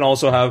Yeah, then like- you can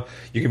also have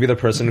you can be the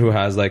person who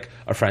has like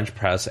a French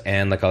press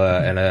and like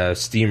a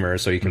steamer,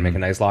 so you can make a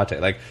nice latte.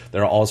 Like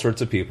there are all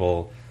sorts of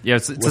people. Yeah,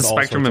 it's a with all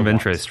spectrum sorts of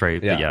wants. interest, right?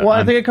 But Yeah. yeah. Well, I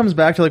I'm- think it comes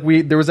back to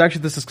like there was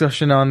actually this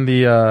discussion on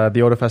the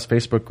Otafest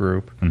Facebook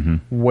group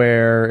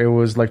where it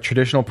was like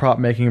traditional prop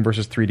making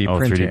versus 3D oh,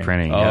 printing. 3D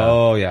printing. Yeah.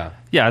 Oh yeah,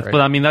 Yeah, but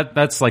I mean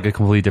that's like a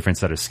completely different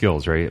set of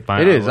skills, right?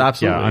 But It is,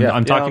 absolutely, Yeah, yeah.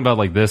 I'm talking Yeah. about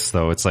like this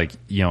though. It's like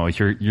if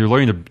you're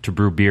learning to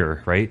brew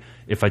beer, right?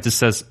 If I just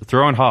says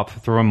throw in hop,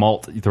 throw in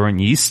malt, throw in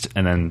yeast,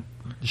 and then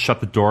shut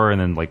the door and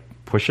then like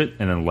push it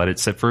and then let it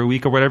sit for a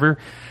week or whatever.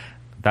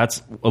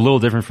 That's a little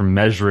different from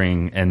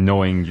measuring and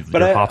knowing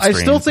But your hop I strains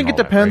still and think it all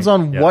that, depends right?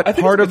 on Yeah. what I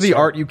think part it's of a the good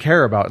art you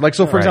care about. Like,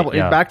 so for Right, example,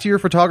 yeah. back to your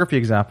photography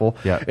example,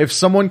 Yeah. if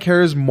someone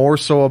cares more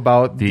so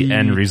about the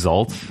end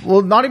result.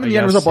 well, not even the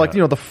end guess, result, but like,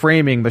 yeah. the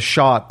framing, the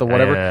shot, the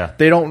whatever, yeah.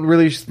 they don't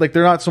really, like,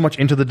 they're not so much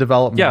into the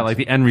development. Yeah, like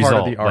the end part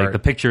result, of the like art. the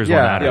picture is Yeah.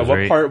 what matters.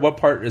 yeah. right? What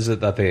part is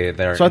it that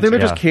they're? So I think they're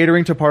just Yeah.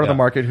 catering to part of the Yeah.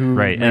 market who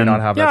Right, may and- not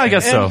have that. yeah, I same-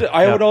 guess so. And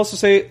I Yeah. would also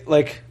say,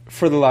 like,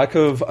 for the lack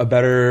of a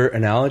better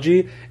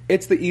analogy,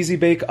 it's the easy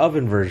bake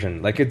oven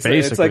version. Like it's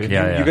like you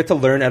get to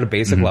learn at a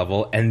basic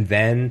level, and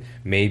then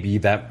maybe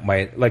that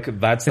might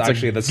that's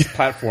actually the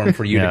platform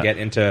for you to get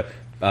into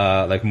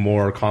like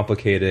more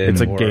complicated.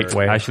 It's a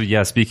gateway. Actually,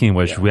 yeah. Speaking of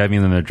which, we haven't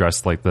even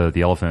addressed like the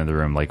elephant in the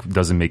room. Like,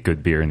 doesn't make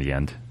good beer in the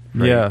end.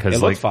 Right? Yeah, it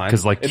looks fine.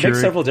 Because it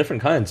makes several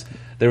different kinds.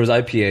 There was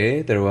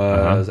IPA, there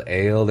was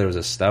ale, there was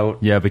a stout.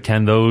 Yeah, but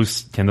can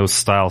those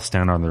styles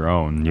stand on their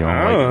own? You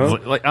know,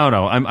 like I don't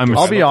know.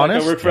 I'll be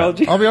honest.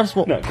 I'll be honest.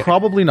 Well,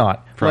 probably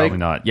not. Probably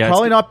not. Yeah,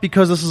 probably not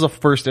because this is a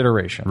first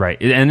iteration.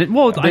 Right, and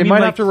they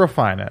might have to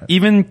refine it.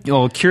 Even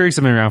Keurig's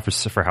have been around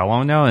for how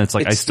long now? And it's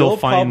like I still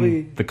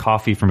find the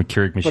coffee from a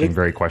Keurig machine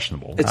very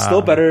questionable. It's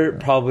still better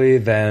probably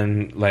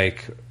than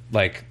like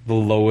the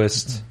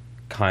lowest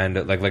kind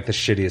of like the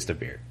shittiest of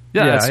beer.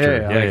 Yeah, that's true.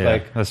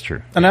 Yeah. That's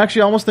true. And I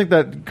actually almost think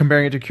that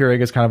comparing it to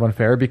Keurig is kind of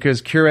unfair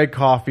because Keurig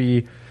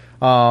coffee,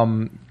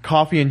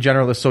 coffee in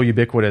general is so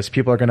ubiquitous.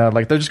 People are gonna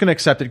they're just gonna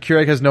accept it.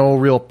 Keurig has no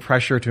real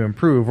pressure to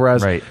improve,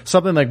 whereas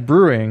something like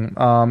brewing,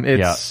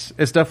 it's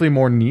definitely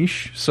more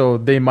niche. So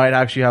they might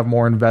actually have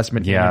more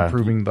investment in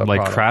improving the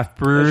product. Craft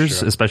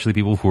brewers, especially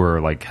people who are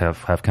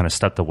have kind of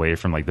stepped away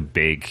from the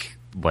big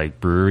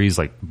breweries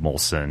like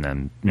Molson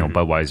and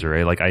Budweiser.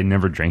 Right? Like I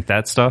never drank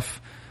that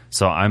stuff.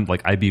 So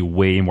I'd be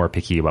way more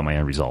picky about my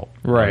end result,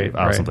 right?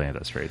 Something like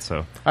this, right?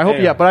 So I hope,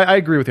 but I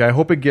agree with you. I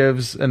hope it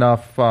gives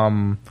enough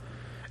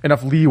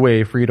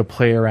leeway for you to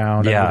play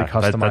around and really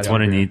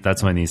customize.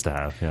 That's what it needs to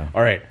have. Yeah.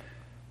 All right.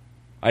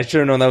 I should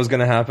have known that was going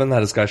to happen,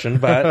 that discussion,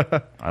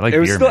 but I like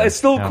beer, it's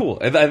still cool.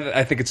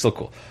 I think it's still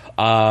cool.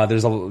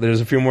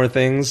 There's a few more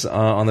things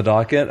on the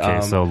docket.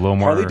 Okay, so a little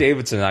more. Harley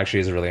Davidson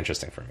actually is really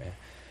interesting for me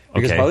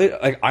because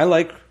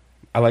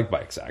I like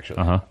bikes, actually.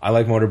 I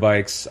like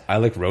motorbikes. I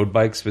like road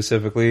bikes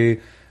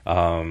specifically.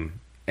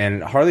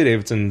 And Harley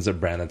Davidson's a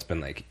brand that's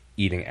been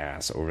eating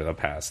ass over the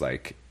past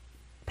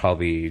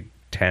probably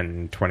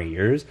 10, 20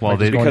 years. Well,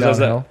 they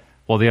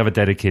have a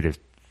dedicated,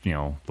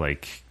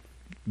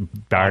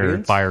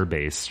 buyer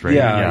base, right?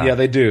 Yeah,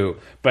 they do.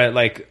 But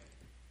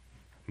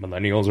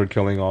millennials are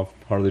killing off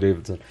Harley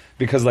Davidson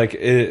because I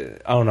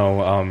don't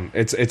know.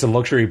 It's a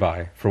luxury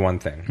buy for one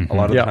thing. A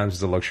lot of times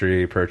it's a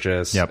luxury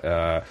purchase.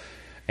 Yep.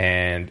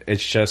 And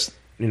it's just,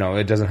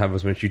 it doesn't have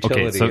as much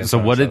utility. Okay, so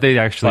what did they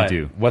actually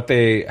do? What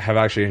they have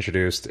actually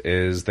introduced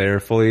is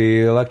their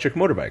fully electric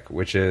motorbike,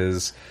 which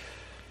is,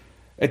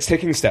 it's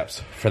taking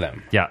steps for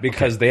them. Yeah.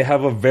 Because they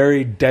have a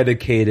very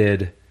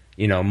dedicated,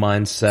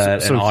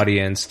 mindset and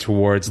audience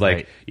towards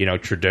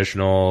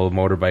traditional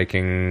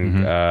motorbiking,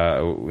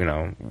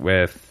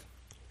 with,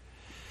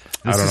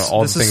 I don't know,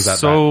 all the things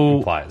that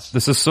implies.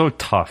 This is so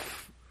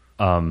tough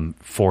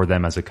for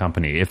them as a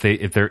company. If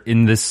they're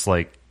in this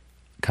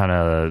kind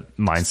of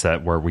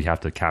mindset where we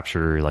have to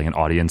capture an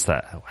audience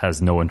that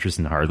has no interest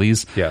in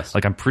Harleys. Yes.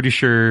 I'm pretty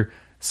sure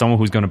someone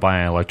who's going to buy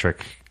an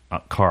electric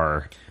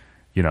car,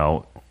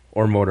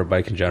 or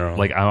motorbike in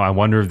general. I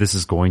wonder if this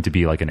is going to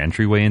be an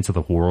entryway into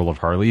the world of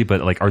Harley,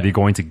 but are they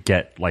going to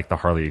get the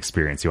Harley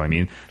experience? You know what I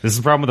mean? This is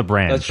the problem with the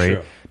brand, That's right?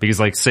 True.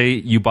 Because say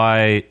you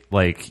buy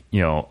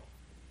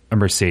a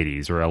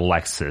Mercedes or a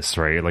Lexus,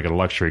 right? A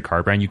luxury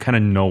car brand, you kind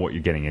of know what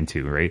you're getting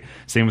into, right?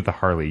 Same with the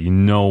Harley, you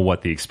know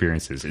what the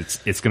experience is.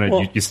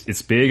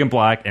 It's big and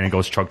black and it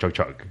goes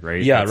chug,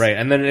 right? Yeah, right.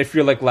 And then if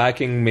you're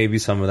lacking maybe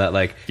some of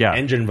that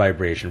engine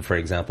vibration, for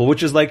example,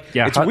 which is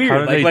it's weird.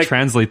 How do they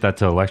translate that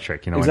to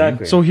electric? You know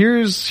exactly. What I mean?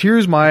 So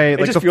here's my it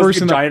just the feels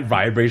first a giant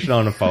vibration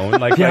on a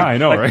phone. I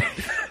know, right?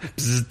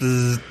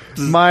 The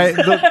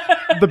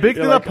big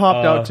thing that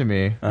popped out to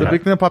me. The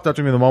big thing that popped out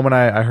to me the moment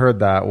I heard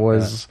that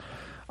was.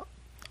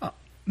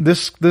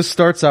 This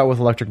starts out with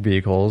electric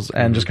vehicles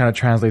and just kind of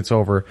translates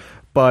over,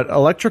 but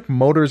electric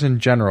motors in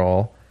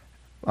general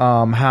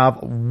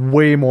have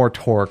way more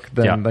torque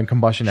than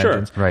combustion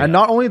engines. Right. And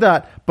not only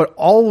that, but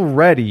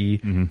already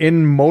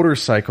in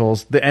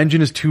motorcycles, the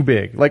engine is too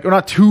big.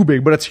 Not too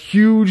big, but it's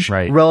huge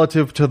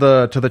relative to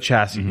the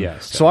chassis.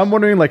 Yes. So I'm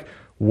wondering,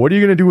 what are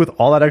you going to do with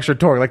all that extra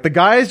torque? The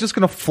guy is just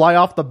going to fly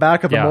off the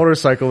back of the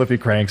motorcycle if he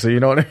cranks it, you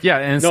know what I mean? Yeah,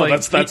 and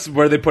it's that's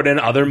where they put in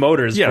other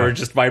motors for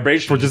just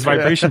vibration. For just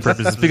vibration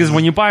purposes. Because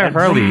when you buy a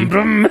Harley,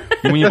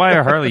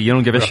 you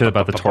don't give a shit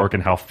about the torque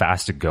and how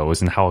fast it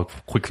goes and how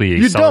quickly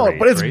it accelerates. You don't,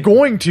 but it's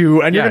going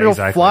to, and you're going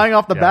to go flying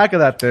off the back of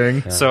that thing.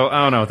 Yeah. So,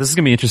 I don't know. This is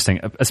going to be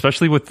interesting,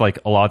 especially with a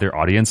lot of their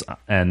audience.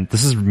 And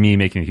this is me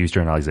making a huge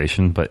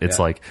generalization, but it's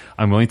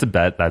I'm willing to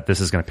bet that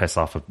this is going to piss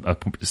off a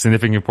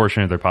significant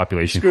portion of their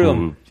population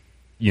who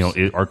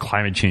are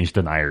climate change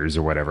deniers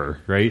or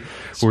whatever, right?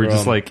 We're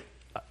just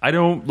I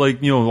don't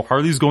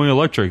Harley's going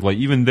electric.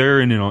 Even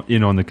they're in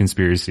on the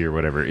conspiracy or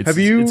whatever. It's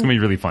gonna be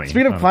really funny.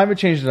 Speaking of climate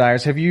change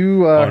deniers, have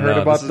you heard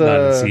about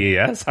the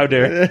CES? How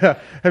dare? Yeah.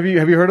 Have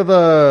you heard of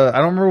the? I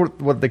don't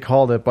remember what they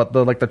called it, but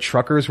the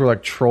truckers were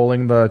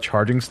trolling the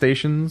charging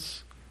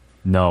stations.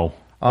 No.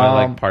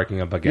 By like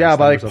parking up against Yeah, them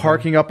by or like something?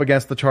 parking up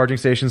against the charging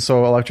stations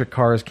so electric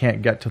cars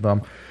can't get to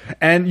them.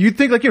 And you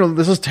think like,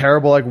 this is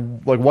terrible, like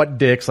what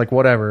dicks, like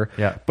whatever.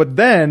 Yeah. But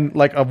then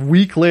like a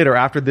week later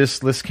after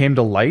this list came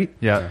to light,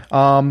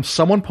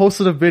 someone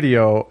posted a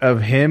video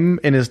of him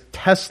in his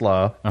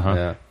Tesla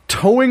Yeah.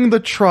 towing the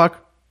truck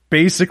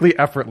basically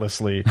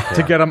effortlessly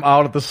to get him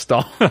out of the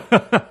stall.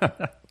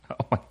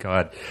 Oh my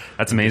god,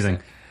 that's amazing.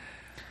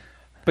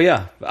 But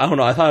yeah, I don't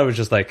know. I thought it was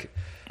just like,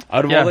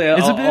 out of Yeah, all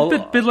the,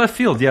 it's a bit left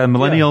field. Yeah,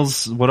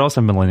 millennials. What else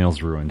have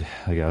millennials ruined?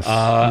 I guess.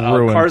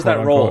 Ruined, cars that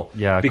quote, roll. unquote.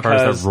 Yeah,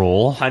 because cars that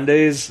roll.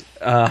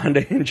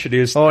 Hyundai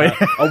introduced Oh, yeah.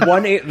 a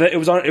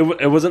 1/8.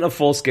 It wasn't a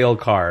full scale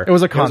car. It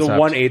was a It was concept.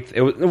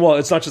 a 1/8. Well,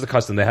 it's not just a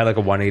custom. They had like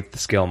a 1/8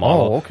 scale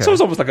model. Oh, okay. So it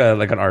was almost like an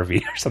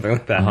RV or something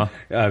like that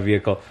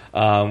vehicle,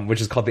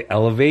 which is called the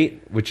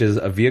Elevate, which is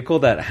a vehicle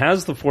that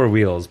has the 4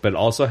 wheels but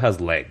also has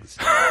legs,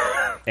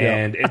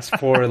 and it's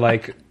for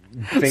like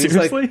things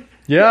Seriously? like.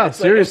 Yeah, It's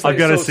like- seriously. it's like- I've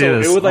gotta see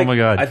this. It would, like, Oh my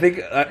God. I think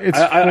It's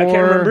I can't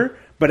for- remember,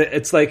 but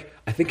it's like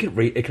I think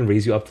it can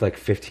raise you up to like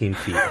 15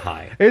 feet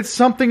high. It's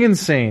something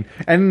insane.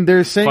 And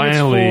they're saying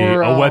Finally, it's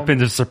for, a weapon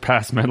to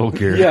surpass Metal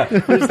Gear. Yeah,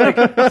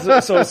 it's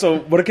like so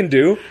what it can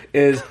do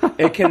is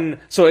it can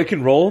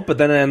roll, but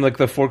then in like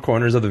the 4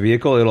 corners of the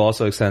vehicle, it'll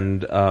also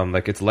extend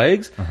like its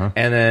legs,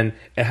 and then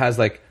it has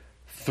like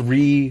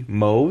 3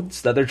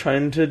 modes that they're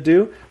trying to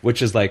do,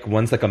 which is like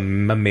one's like a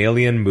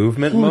mammalian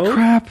movement mode.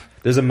 crap.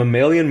 There's a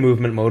mammalian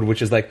movement mode,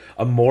 which is like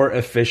a more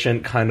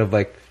efficient kind of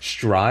like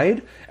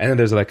stride, and then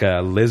there's like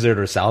a lizard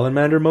or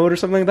salamander mode or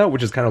something like that,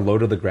 which is kind of low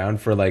to the ground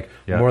for like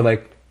more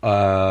like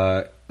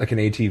an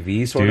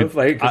ATV sort Dude, of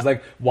like it's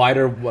like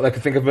wider. Like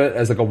think of it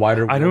as like a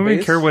wider. I don't even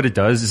wheelbase. care what it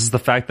does. This is the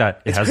fact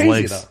that it has crazy,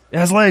 legs. though. It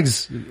has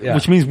legs, Yeah.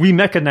 which means we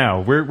mecha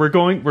now. We're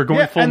going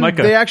Yeah, full and mecha.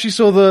 they actually,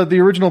 so the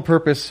original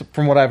purpose,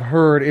 from what I've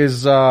heard,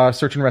 is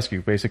search and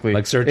rescue, basically.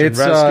 Like search and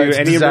rescue,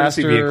 any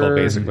emergency vehicle,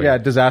 basically. Yeah,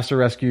 disaster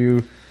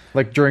rescue,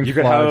 like during You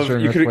could floods, have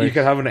during you earthquakes.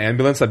 could have an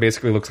ambulance that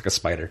basically looks like a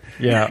spider.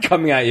 Yeah.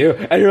 coming at you,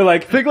 and you're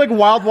like, Think like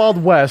Wild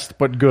Wild West,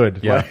 but good.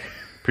 yeah. Like,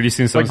 Pretty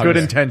soon, like someone good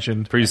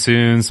intentioned. Pretty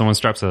soon, someone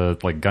straps a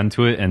gun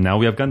to it, and now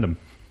we have Gundam.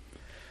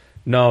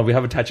 no, we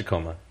have a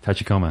Tachikoma.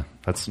 Tachikoma.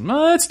 That's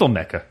it's still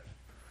mecha.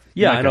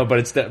 Yeah, Mecha. I know, but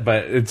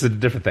it's a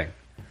different thing.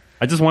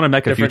 I just want a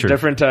mecha future.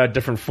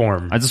 Different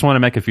form. I just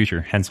want a mecha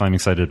future. Hence why I'm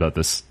excited about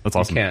this. That's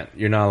awesome. Can't.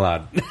 You're not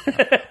allowed.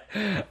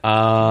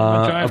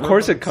 Of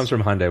course, it comes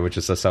from Hyundai, which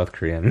is a South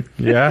Korean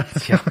Yeah.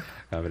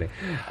 company.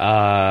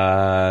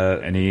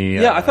 Any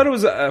Yeah, I thought it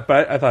was,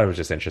 but I thought it was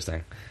just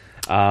interesting.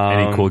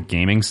 any cool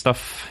gaming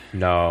stuff?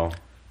 No,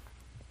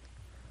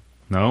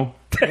 No.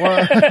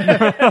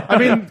 I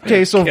mean,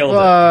 okay, so Killed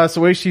it.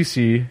 so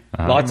HTC,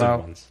 lots out.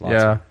 of ones. Lots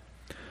yeah.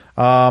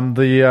 of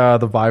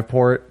The Vive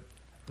port.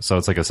 So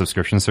it's like a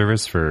subscription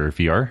service for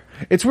VR.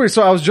 It's weird.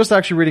 So I was just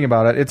actually reading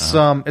about it. It's it's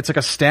like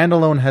a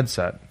standalone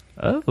headset.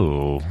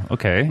 Oh,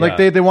 okay. Like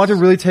they want to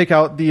really take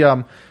out the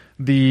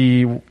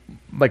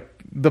like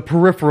the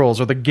peripherals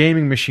or the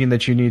gaming machine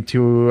that you need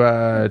to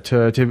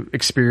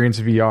experience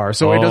VR.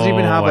 So it doesn't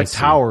even have I like see.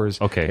 towers.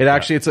 Okay, It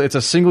actually it's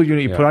a single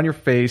unit you put on your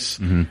face,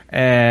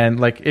 and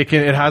like it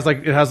has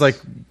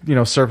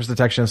surface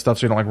detection and stuff,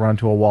 so you don't like run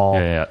into a wall.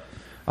 yeah.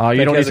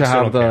 You don't It has need to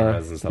have external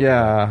cameras and the stuff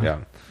yeah. like that. Yeah.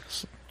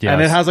 Yeah,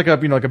 And it has like a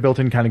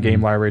built-in kind of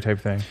game library type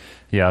thing.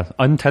 yeah.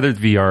 Untethered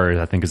VR,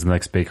 I think, is the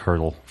next big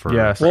hurdle for.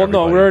 Yes. for Well,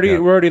 no, everybody.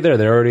 we're already there.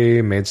 They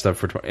already made stuff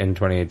for in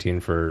 2018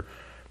 for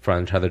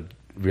untethered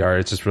VR.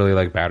 It's just really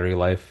like battery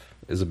life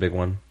is a big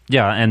one.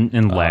 Yeah,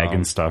 and lag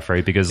and stuff,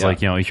 right? Because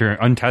like if you're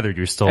untethered,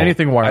 you're still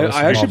Anything I wireless.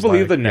 actually involves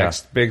believe the lag.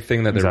 next big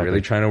thing that they're Exactly.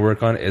 really trying to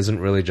work on isn't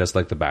really just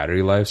like the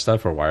battery life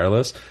stuff or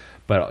wireless,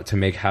 but to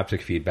make haptic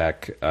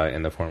feedback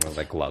in the form of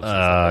like gloves. and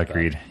stuff like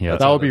agreed. That. Yeah,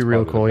 That would be That's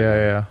real probably cool. the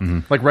Yeah, big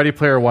yeah. Like Ready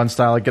Player One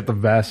style, like get the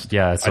vest.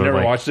 yeah. I So never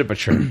like, watched it, but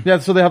sure. Yeah,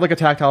 so they have like a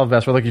tactile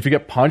vest where like if you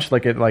get punched,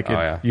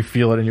 yeah. you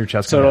feel it in your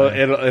chest. So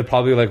it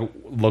probably like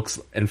looks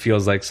and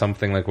feels like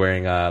something like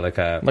wearing like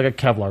a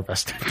Kevlar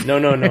vest. no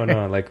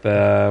like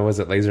the was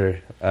it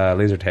laser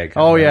tag.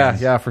 Oh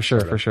yeah, for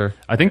sure.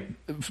 I think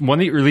one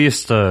of the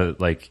earliest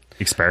like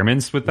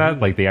experiments with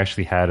that, like they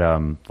actually had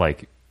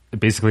like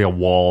basically a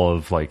wall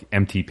of like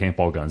empty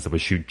paintball guns that would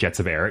shoot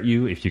jets of air at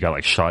you if you got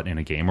like shot in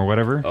a game or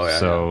whatever. Oh, yeah,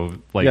 so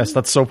like Yes,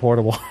 that's so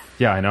portable.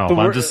 yeah, I know. The But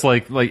I'm wor- just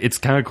like it's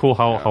kind of cool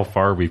how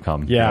far we've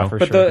come. Yeah, you know? for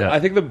But sure. Yeah. I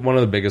think one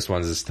of the biggest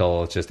ones is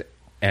still just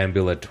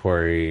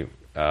ambulatory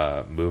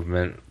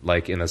movement,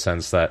 like in the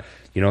sense that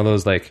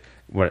those like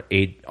what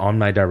 8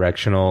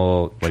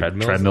 omnidirectional Like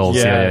treadmills. treadmills.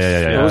 Yes.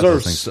 Yeah. Those those are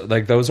things.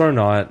 like those are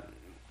not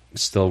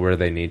still where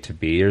they need to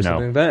be or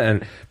something like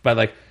that. But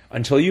like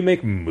until you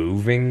make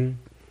moving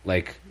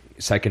like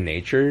second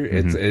nature,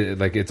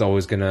 it's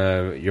always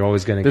gonna you're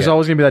always gonna There's get,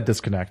 always gonna be that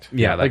disconnect.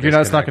 Yeah, that like it's not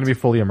disconnect. gonna be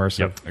fully immersive.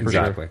 Yep, for sure.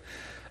 exactly.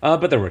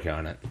 But they're working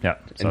on it. Yeah,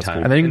 so in that's time.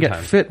 cool. And then you can In get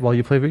time. fit while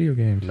you play video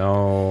games.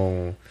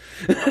 No.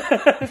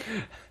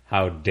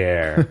 How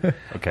dare.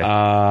 Okay.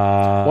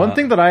 One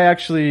thing that I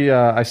actually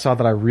I saw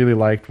that I really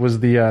liked was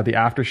the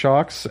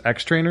AfterShokz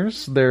X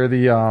trainers. They're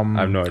the I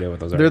have no idea what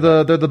those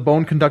are. they're the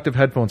bone conductive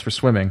headphones for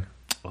swimming.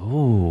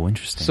 Oh,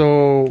 interesting.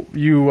 So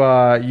you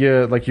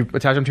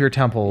attach them to your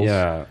temples.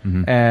 Yeah.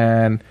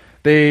 And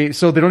they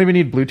don't even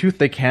need Bluetooth.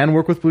 They can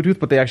work with Bluetooth,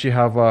 but they actually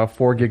have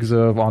 4 gigs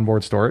of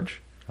onboard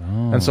storage.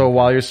 Oh. And so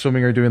while you're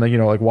swimming or doing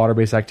like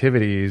water-based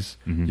activities,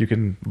 you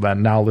can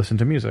then now listen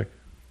to music.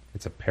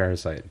 It's a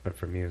parasite, but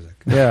for music.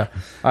 Yeah,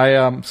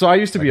 I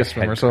used to be a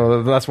swimmer,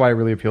 so that's why it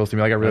really appeals to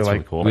me. Like I really That's like.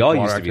 really cool. We all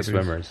water used to be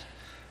activities. swimmers.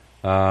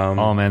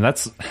 Oh man,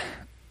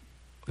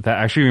 that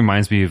actually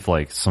reminds me of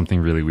like something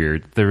really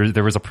weird.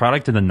 There was a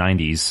product in the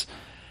 90s.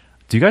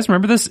 Do you guys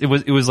remember this? It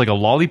was like a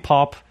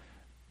lollipop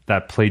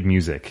that played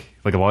music,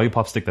 like a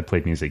lollipop stick that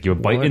played music. You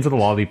would bite into the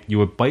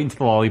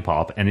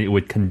lollipop, and it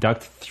would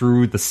conduct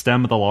through the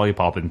stem of the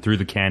lollipop and through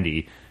the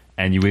candy.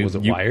 And Was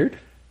it wired?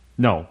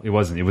 No, it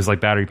wasn't. It was like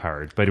battery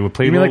powered, but it would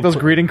play. You mean like those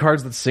greeting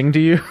cards that sing to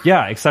you?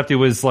 Yeah, except it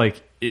was like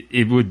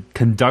it would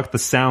conduct the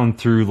sound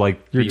through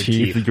like Your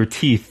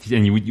teeth,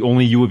 and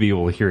only you would be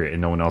able to hear it,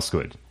 and no one else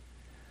would.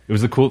 It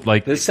was a cool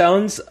like. This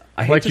sounds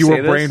I hate Like to you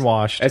say were this,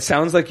 brainwashed. It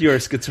sounds like you are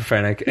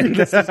schizophrenic, and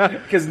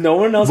because no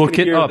one else Look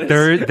can it hear up. this,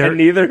 There- and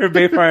neither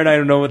Bayfire and I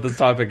know what this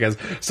topic is.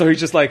 So he's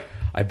just like,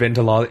 I've been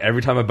to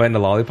every time I bite into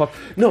lollipop.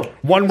 No,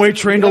 One-way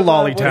train to what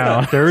was Lollytown.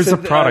 that? There is a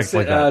product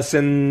like that.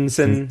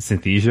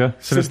 Synesthesia.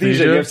 Synesthesia.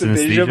 You have synesthesia,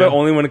 Synesthesia? but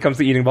only when it comes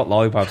to eating about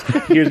lollipops.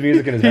 He hears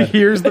music in his He head.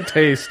 hears the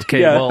taste.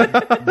 Okay, Yeah.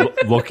 well,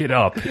 look it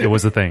up. It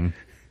was a thing.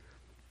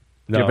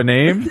 Do you have a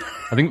name?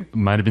 I think it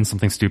might have been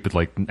something stupid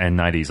like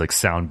N90s, like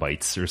sound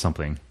bites or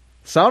something.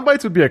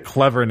 Soundbites would be a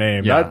clever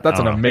name. Yeah, That's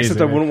an I don't know. amazing.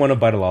 Except I wouldn't want to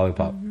bite a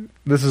lollipop.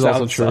 This is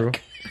also Sounds true.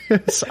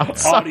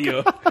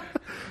 Audio.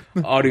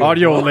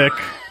 Audio lick.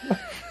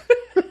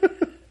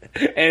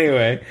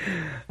 Anyway,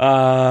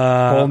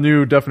 Whole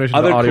new definition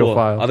of audio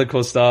file. Other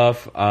cool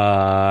stuff.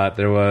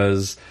 There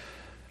was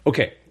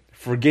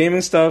for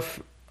gaming stuff.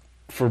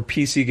 For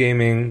PC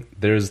gaming,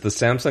 there's the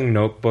Samsung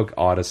Notebook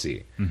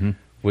Odyssey,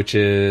 which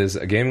is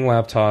a gaming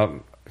laptop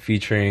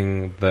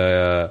featuring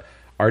the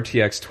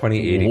RTX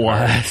 2080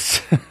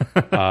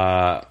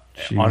 card.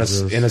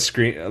 What? In a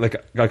screen, like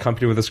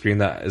accompanied with a screen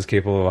that is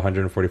capable of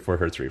 144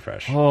 hertz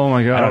refresh. Oh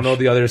my gosh. I don't know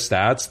the other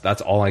stats.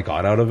 That's all I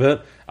got out of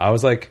it. I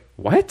was like,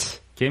 what?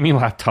 Gaming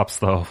laptops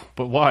though,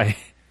 but why?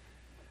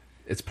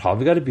 It's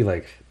probably got to be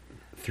like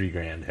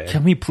 $3,000. Hey,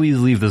 Can we please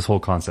leave this whole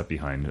concept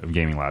behind of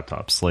gaming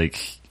laptops? Like,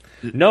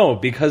 no,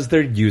 because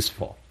they're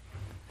useful.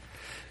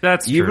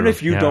 that's Even true.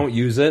 if you Yeah. don't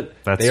use it,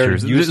 That's they are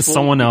true. useful.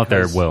 Someone out there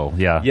because- will.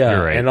 Yeah, Yeah,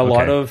 you're right. and a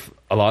Okay.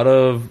 lot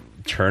of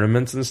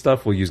tournaments and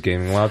stuff will use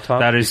gaming laptops.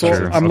 That is because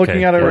true. I'm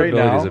looking at it right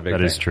portability now. is a big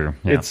That is thing. true.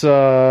 Yeah.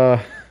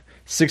 It's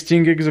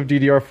 16 gigs of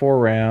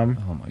DDR4 RAM.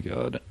 oh my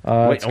god.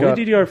 Wait, It's only got-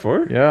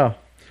 DDR4 Yeah,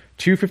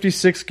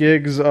 256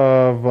 gigs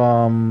of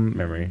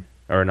memory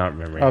or not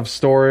memory of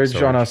storage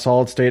on a Storage.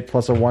 solid state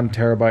plus a 1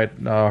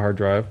 terabyte hard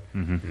drive.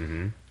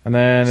 Mm-hmm. And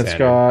then it's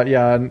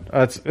Standard.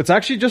 got it's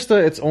actually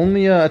it's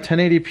only a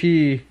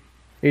 1080p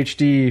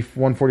HD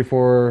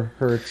 144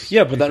 hertz.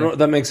 Yeah, but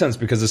that makes sense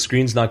because the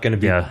screen's not going to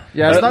be. Yeah.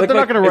 Yeah, it's not- they're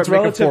not gonna It's make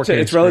a relative 4K to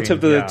it's relative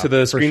screen. Yeah, to the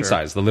for screen sure.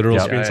 size, the literal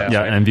Yeah, screen size. yeah,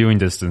 right? and viewing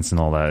distance and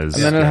all that is.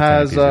 And then it yeah,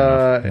 has easy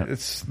enough. Yeah.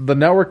 it's the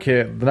network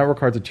kit. The network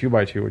card's a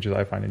 2x2, which is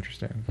I find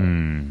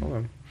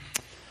interesting.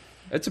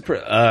 It's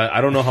I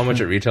don't know how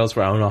much it retails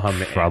for. I don't know how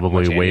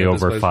Probably much way any of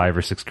this over plays. $5,000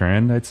 or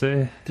 $6,000, I'd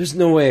say. There's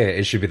no way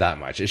it should be that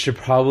much. It should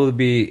probably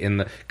be in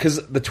the because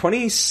the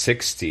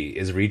 2060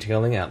 is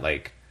retailing at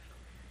like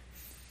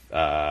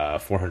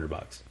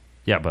 $400.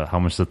 Yeah, but how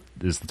much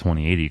is the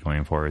 2080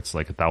 going for? It's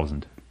like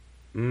 1,000.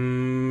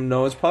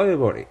 No, it's probably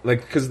about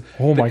because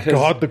Oh my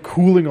god, the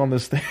cooling on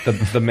this thing.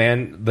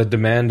 the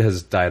demand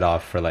has died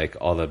off for like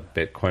all the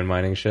Bitcoin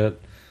mining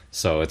shit.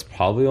 So it's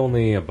probably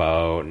only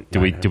about. Do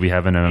we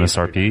have an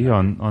MSRP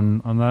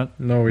on that?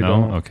 No, we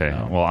don't. Okay.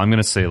 No. Well, I'm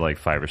gonna say like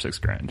 $5,000 or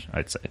 $6,000.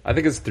 I'd say. I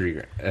think it's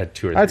 $2 or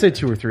 $3. I'd say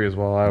 2 or 3 as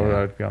well.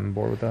 I'd be on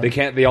board with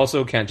that. They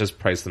also can't just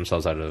price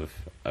themselves out of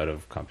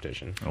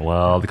competition.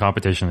 Well, the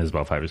competition is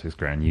about $5,000 or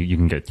 $6,000. You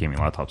can get gaming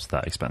laptops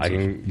that expensive.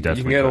 You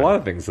definitely can get a could. lot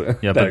of things.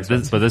 Yeah,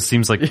 but this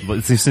seems like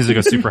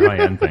a super high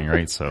end thing,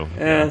 right? So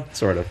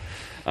sort of.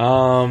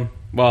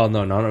 Well,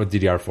 no, not with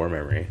DDR4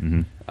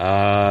 memory.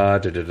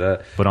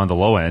 But on the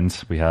low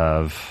end, we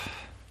have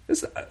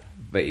This,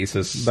 the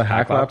Asus The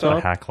hack laptop?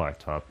 the hack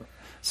laptop.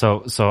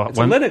 So It's a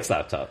Linux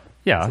laptop.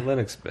 Yeah. It's a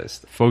Linux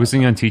based.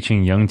 focusing on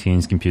teaching young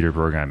teens computer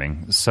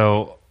programming.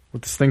 So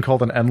With this thing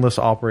called an endless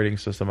operating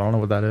system. I don't know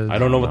what that is. I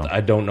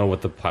don't know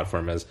what the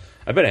platform is.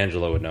 I bet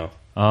Angela would know.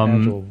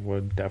 Angela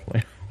would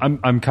definitely.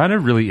 I'm kind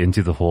of really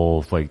into the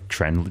whole like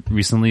trend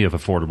recently of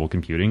affordable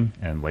computing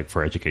and like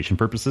for education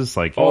purposes.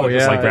 Like Oh,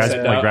 yeah. like,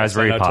 Send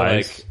Raspberry send out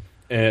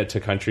Pis. to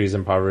countries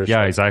impoverished. Yeah,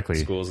 like, exactly.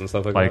 Schools and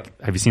stuff like Like,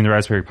 that. have you seen the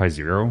Raspberry Pi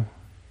Zero?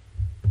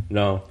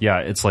 No. Yeah,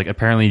 it's like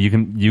apparently you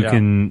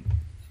can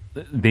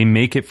they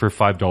make it for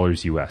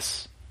 $5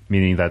 US,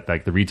 meaning that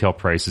like the retail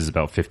price is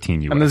about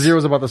 15 US. And the zero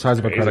is about the size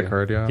of a Crazy. credit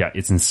card. Yeah. Yeah,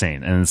 it's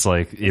insane, and it's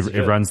like it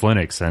good. runs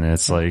Linux, and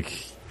it's like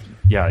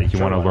yeah, you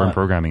want to why learn not?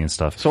 programming and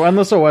stuff. So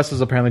Endless OS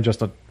is apparently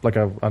just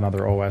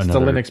another OS. It's a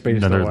Linux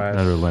based another, OS.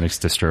 another Linux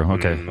distro.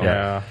 Okay, okay.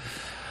 yeah.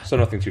 So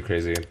nothing too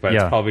crazy, but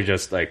Yeah. it's probably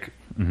just like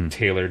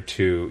tailored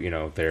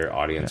to their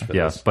audience for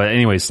this. But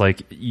anyways,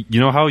 like you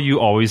know how you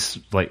always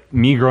like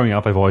me growing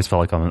up, I've always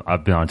felt like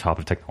I've been on top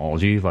of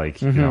technology.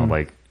 Like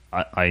like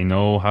I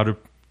know how to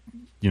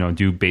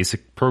do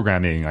basic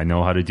programming. I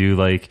know how to do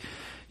like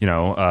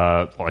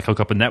like hook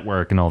up a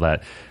network and all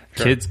that.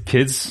 Sure.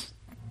 Kids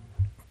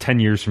 10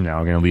 years from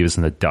now are going to leave us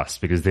in the dust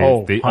because they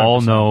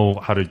all know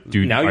how to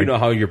do. Now you know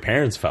how your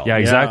parents felt. Yeah,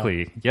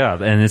 exactly. Yeah,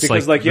 and it's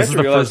because, like this is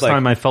the first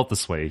time I felt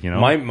this way.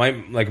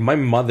 My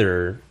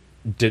mother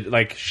did,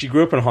 like, she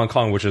grew up in Hong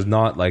Kong, which is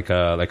not like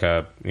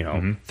a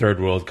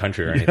third world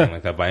country or anything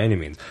like that by any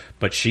means.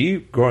 But she,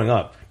 growing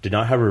up, did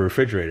not have a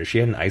refrigerator. She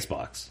had an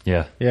icebox.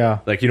 Yeah.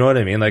 Like, you know what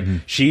I mean? Like,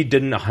 she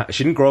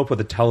didn't grow up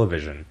with a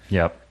television.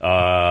 Yep.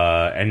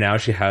 And now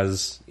she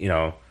has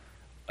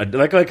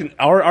like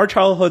our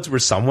childhoods were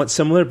somewhat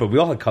similar, but we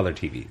all had color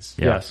TVs.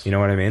 Yes. You know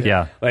what I mean?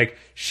 Yeah. Like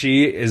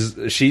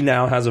she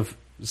now has a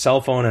cell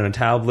phone and a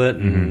tablet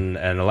and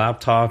a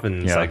laptop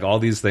and it's like all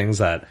these things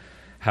that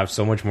have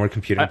so much more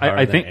computing power.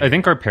 I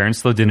think our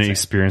parents though didn't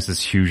experience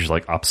this huge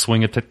like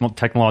upswing of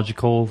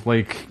technological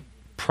like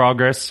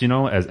progress,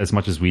 as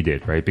much as we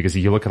did, right? Because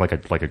you look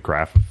at like a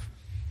graph.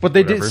 But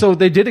they did. So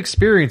they did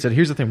experience it.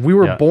 Here's the thing: we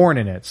were born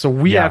in it, so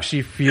we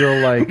actually feel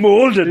like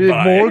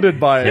molded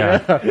by it.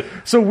 Yeah.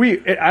 So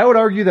I would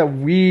argue that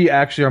we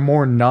actually are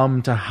more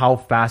numb to how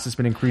fast it's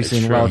been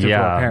increasing relative to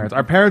our parents.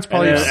 Our parents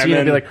probably have seen it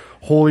and be like,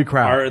 "Holy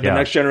crap!" The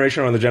next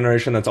generation, or the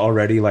generation that's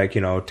already like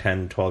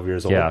 10, 12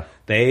 years old,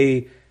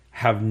 they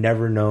have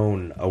never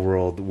known a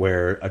world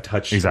where a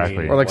touch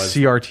screen or like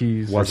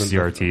CRTs or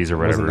CRTs or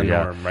whatever. The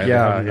norm,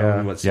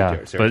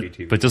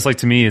 right? But just like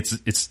to me,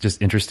 it's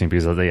just interesting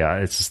because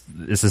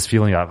it's this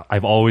feeling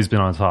I've always been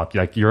on top.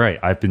 Like you're right,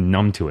 I've been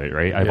numb to it,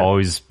 right? I've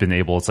always been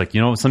able. It's like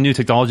some new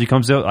technology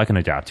comes out, I can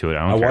adapt to it.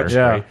 I don't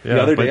care. Right? The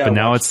other day, but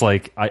now it's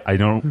like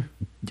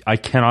I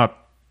cannot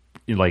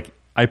like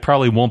I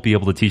probably won't be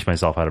able to teach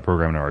myself how to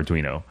program an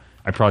Arduino.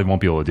 I probably won't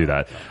be able to do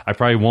that. I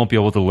probably won't be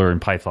able to learn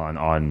Python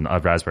on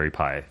a Raspberry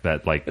Pi.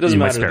 That like it doesn't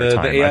matter. Spare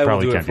time. The AI I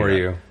probably will do can't it for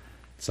you.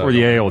 So or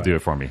the AI will do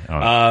it for me.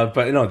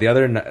 But no, the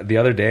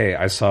other day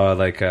I saw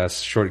like a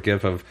short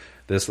GIF of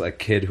this like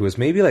kid who was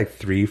maybe like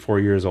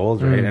 3-4 years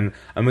old, right? And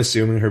I'm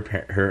assuming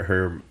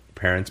her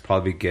parents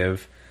probably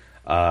give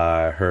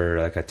her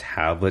like a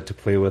tablet to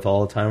play with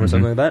all the time or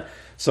something like that.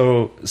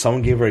 So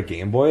someone gave her a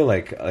Game Boy,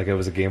 like it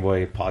was a Game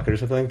Boy Pocket or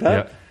something like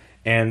that. Yeah.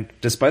 And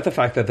despite the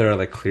fact that there are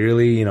like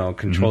clearly,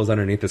 controls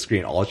underneath the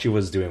screen, all she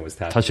was doing was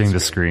touching the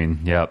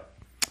screen. Yep.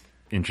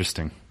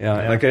 Interesting.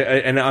 Yeah. Like,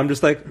 and I'm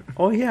just like,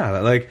 oh yeah,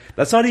 like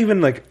that's not even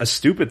like a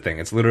stupid thing.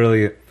 It's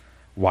literally,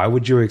 why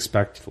would you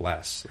expect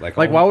less? Like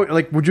why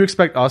would you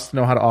expect us to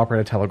know how to operate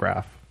a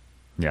telegraph?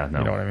 Yeah, no,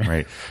 you know what I mean?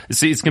 Right.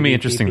 See, it's gonna be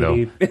interesting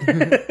though.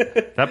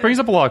 That brings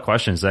up a lot of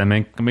questions. It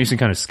makes me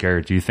kind of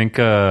scared. Do you think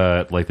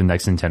like the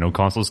next Nintendo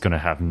console is gonna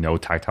have no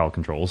tactile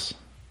controls?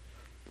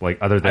 Like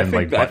other than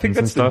buttons I think that's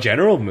and stuff? the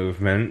general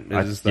movement.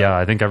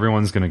 I think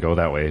everyone's going to go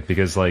that way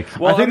because like.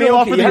 Well, I think they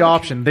offer the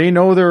option. They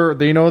know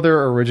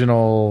their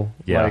original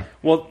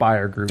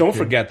buyer group. Don't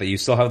forget that you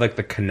still have like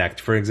the Kinect,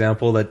 for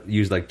example, that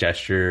use like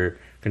gesture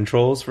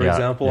controls, for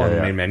example, on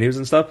the main menus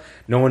and stuff.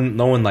 No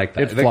one liked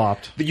that. It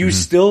flopped. You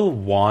still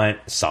want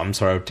some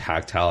sort of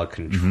tactile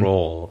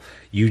control.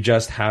 You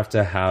just have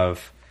to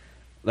have.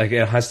 Like,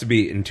 it has to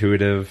be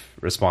intuitive,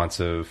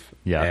 responsive,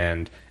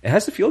 and it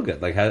has to feel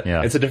good. Like,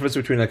 it's a difference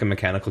between, like, a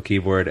mechanical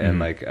keyboard and,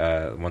 like,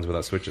 ones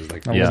without switches.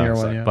 Like, But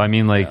I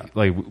mean,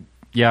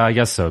 I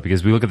guess so,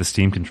 because we look at the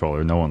Steam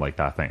controller, no one liked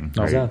that thing,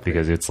 right? Exactly.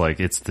 Because it's like,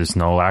 there's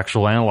no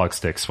actual analog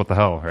sticks. What the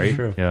hell, right?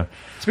 True. Yeah.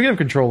 Speaking of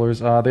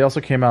controllers, they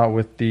also came out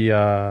with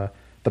the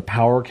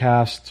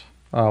PowerCast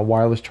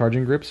wireless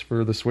charging grips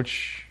for the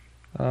Switch.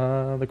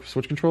 Like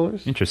Switch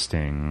controllers.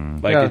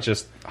 Interesting. Like it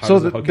just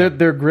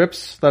they're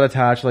grips that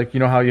attach, like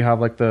how you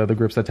have like the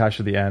grips that attach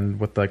to the end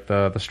with like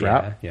the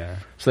strap. Yeah.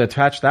 So they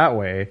attach that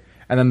way,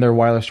 and then they're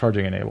wireless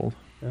charging enabled.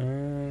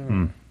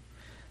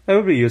 That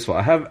would be useful.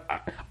 I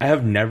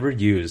have never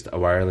used a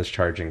wireless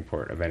charging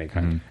port of any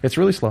kind. It's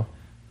really slow.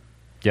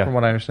 Yeah, from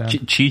what I understand.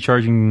 Qi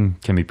charging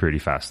can be pretty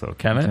fast though.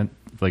 Can it?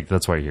 Like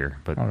that's why I hear,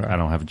 but I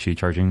don't have a Qi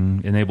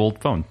charging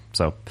enabled phone,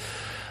 so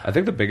I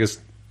think the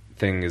biggest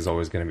thing is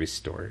always going to be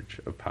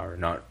storage of power,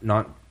 not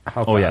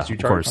how fast you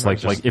charge. Of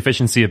course, like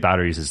efficiency of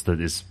batteries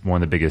is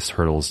one of the biggest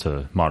hurdles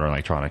to modern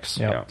electronics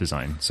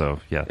design. So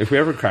yeah, if we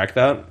ever crack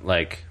that,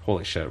 like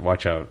holy shit,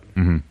 watch out!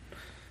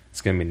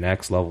 It's going to be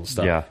next level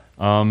stuff. Yeah.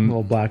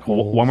 Little black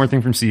holes. One more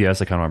thing from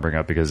CES I kind of want to bring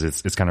up because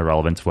it's kind of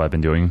relevant to what I've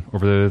been doing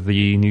over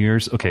the New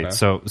Year's. Okay.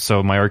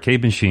 So my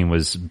arcade machine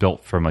was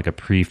built from like a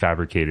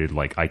prefabricated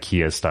like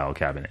IKEA style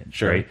cabinet.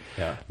 Sure. Right.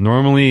 Yeah.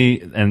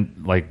 Normally,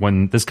 and like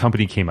when this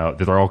company came out,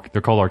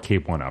 they're called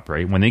Arcade 1UP,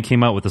 right? When they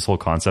came out with this whole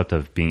concept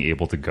of being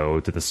able to go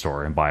to the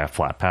store and buy a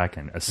flat pack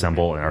and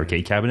assemble an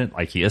arcade cabinet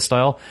IKEA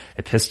style,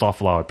 it pissed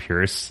off a lot of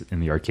purists in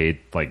the arcade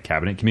like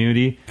cabinet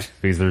community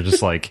because they're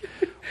just like.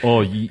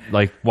 Oh,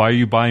 like why are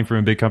you buying from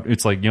a big company?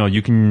 It's like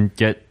you can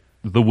get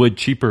the wood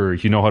cheaper.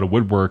 You know how to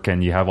woodwork,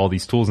 and you have all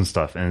these tools and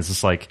stuff. And it's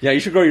just like, Yeah, you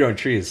should grow your own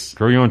trees.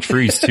 grow your own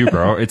trees too,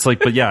 bro. It's like,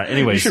 but yeah. You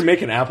Anyways, should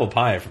make an apple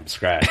pie from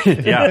scratch.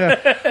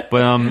 yeah.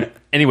 But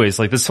anyways,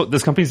 like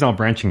this company's now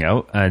branching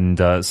out, and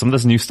some of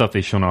this new stuff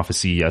they've shown off at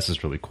CES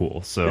is really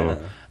cool.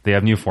 So they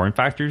have new form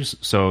factors.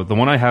 So the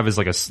one I have is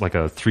like a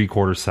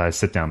 3/4 size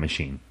sit down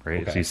machine,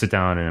 right? Okay. So you sit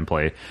down and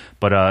play.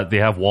 But they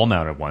have wall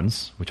mounted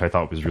ones, which I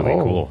thought was really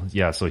cool.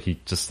 Yeah. So he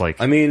just like,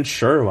 I mean,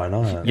 sure, why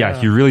not? yeah,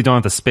 if you really don't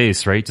have the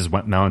space, right? Just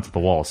mount it to the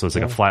wall. So it's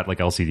like a flat like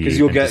LCD.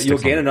 Because you'll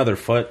gain another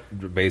foot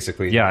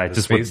basically. Yeah, the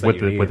just space with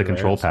that you the need,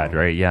 control right? pad, So-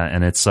 right? Yeah,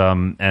 and it's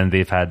and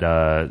they've had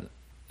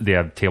they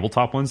have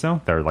tabletop ones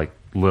now. They're like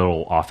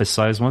little office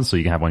size ones, so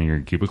you can have one in your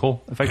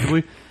cubicle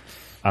effectively.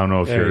 I don't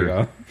know if There you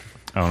go.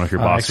 I don't know if your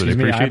boss would Excuse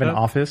me, I appreciate have an that.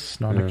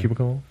 office, not a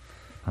cubicle.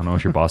 I don't know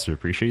if your boss would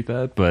appreciate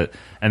that, but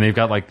and they've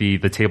got like the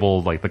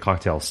table, like the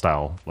cocktail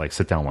style, like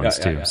sit down ones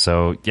Yeah, too. yeah.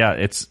 So yeah,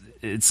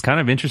 it's kind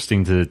of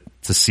interesting to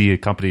see a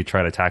company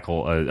try to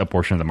tackle a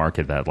portion of the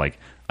market that like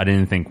I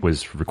didn't think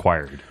was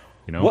required.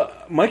 You know,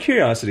 What my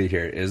curiosity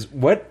here is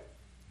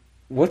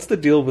what's the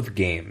deal with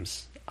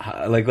games?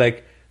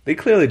 Like they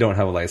clearly don't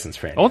have a license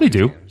for any Oh, they of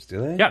these do. games,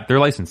 do they? Yeah, they're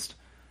licensed.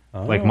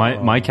 Like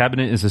my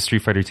cabinet is a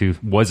Street Fighter 2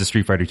 was a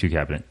Street Fighter 2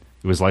 cabinet.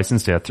 It was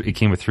licensed. It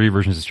came with 3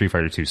 versions of Street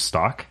Fighter 2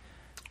 stock.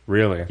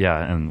 Really? Yeah,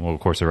 and well, of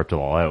course, I ripped it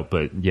all out.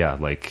 But yeah,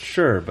 like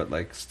Sure, but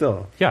like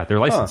still. yeah, they're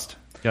licensed.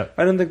 Yeah,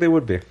 I didn't think they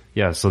would be.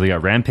 yeah. So they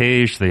got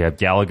Rampage, they have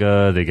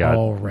Galaga, they got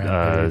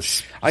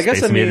Rampage. I guess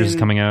Space Invaders is mean,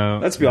 coming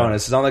out. Let's be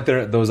honest. It's not like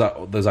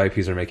those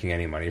IPs are making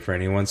any money for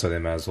anyone, so they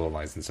might as well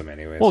license them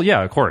anyways. Well,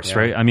 yeah, of course, Yeah.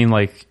 right? I mean,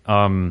 like,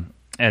 and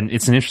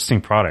it's an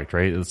interesting product,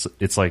 right?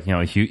 It's like, you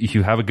know, if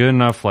you have a good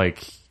enough like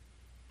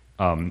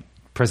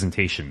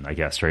presentation, I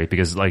guess, right?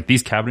 Because like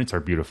these cabinets are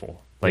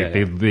beautiful. Like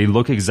Yeah, they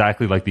look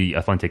exactly like the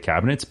authentic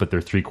cabinets, but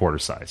they're 3/4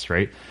 size,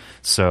 right?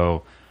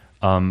 So,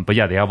 but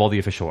yeah, they have all the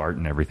official art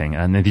and everything,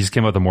 and then they just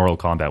came out with the Mortal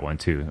Kombat one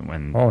too.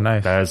 When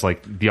Nice. that has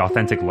like the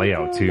authentic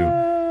layout too,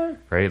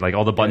 right? Like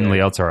all the button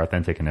layouts are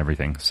authentic and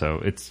everything.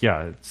 So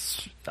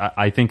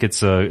I think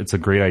it's a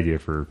great idea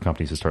for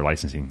companies to start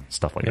licensing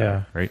stuff like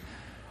Yeah. that,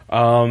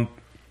 right?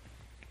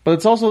 But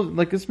it's also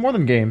like it's more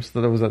than games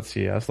that it was at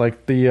CES.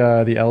 Like the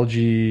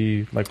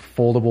LG like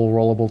foldable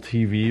rollable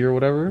TV or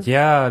whatever.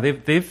 Yeah,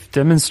 they've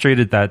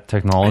demonstrated that I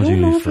technology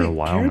don't know if for I a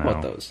while care now.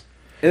 about those.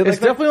 It's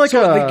definitely like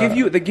so a-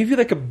 they give you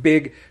like a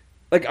big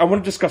like I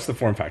want to discuss the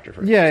form factor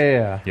first.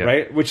 Yeah. Yeah.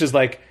 Right? Which is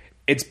like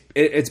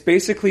it's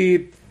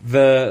basically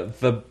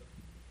the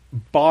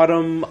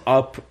bottom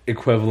up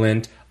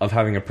equivalent of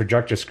having a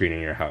projector screen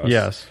in your house.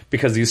 Yes.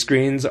 Because these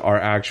screens are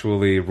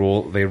actually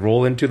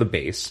roll into the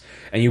base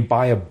and you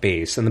buy a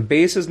base and the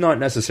base is not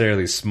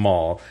necessarily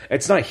small.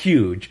 It's not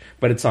huge,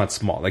 but it's not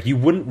small. Like you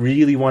wouldn't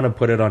really want to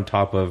put it on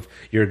top of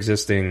your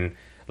existing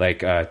like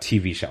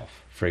TV shelf,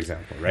 for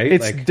example, right?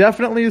 It's like,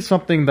 definitely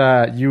something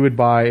that you would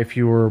buy if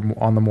you were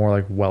on the more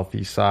like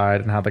wealthy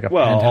side and had like a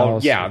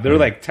penthouse. yeah, they're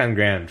like 10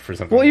 grand for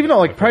something. Well, even though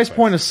like in the price first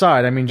point place.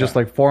 aside, I mean just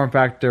like form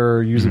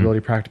factor,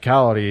 usability,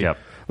 practicality. Yep.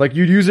 Like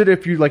you'd use it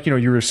if you like, you know,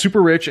 you were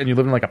super rich and you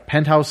lived in like a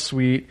penthouse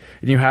suite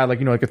and you had like,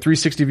 you know, like a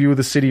 360 view of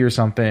the city or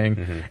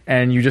something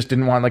and you just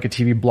didn't want like a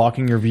TV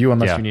blocking your view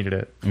unless Yeah. you needed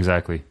it.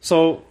 Exactly.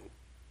 So,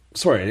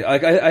 sorry.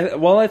 Like,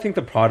 I think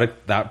that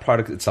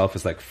product itself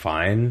is like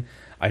fine.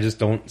 I just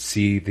don't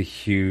see the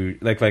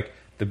huge like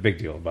the big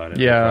deal about it.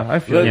 Yeah, I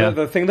feel the, it.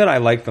 the thing that I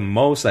like the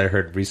most that I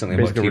heard recently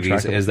Basically about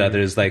TVs retractable is that TV.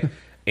 there's like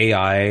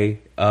AI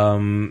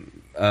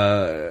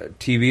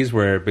TVs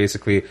where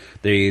basically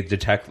they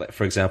detect, like,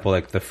 for example,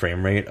 like the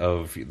frame rate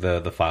of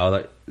the file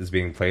that is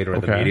being played or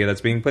the Okay. media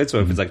that's being played. So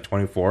if it's like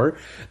 24,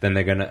 then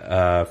they're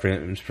gonna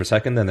frames per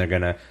second, then they're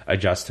gonna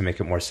adjust to make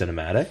it more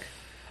cinematic.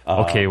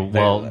 Okay,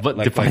 well, but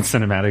like- define like-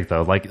 cinematic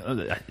though. Like,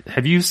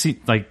 have you seen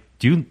like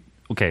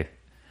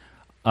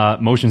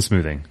motion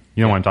smoothing?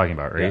 You know what I'm talking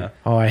about, right? Yeah.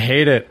 Oh, I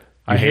hate it.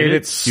 I You hate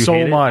it You so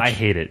hate it? much. I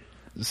hate it.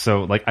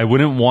 So, like, I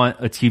wouldn't want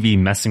a TV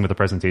messing with the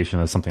presentation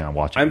of something I'm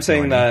watching. I'm You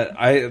saying know what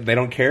I mean? that they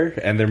don't care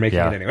and they're making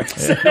Yeah. it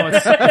anyways. No,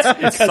 it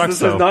sucks This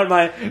though. is not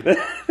my.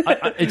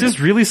 It just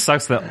really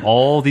sucks that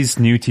all these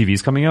new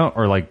TVs coming out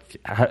are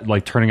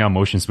like turning on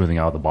motion smoothing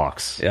out of the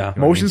box. Yeah.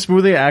 Motion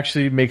smoothing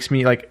actually makes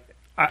me like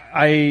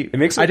I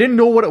makes it- I didn't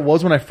know what it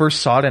was when I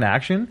first saw it in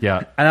action.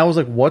 Yeah. And I was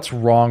like, what's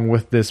wrong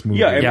with this movie?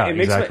 Yeah, Yeah, it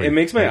makes exactly. it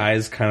makes my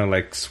eyes kind of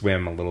like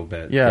swim a little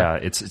bit. Yeah,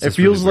 it's it just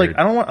feels really like weird.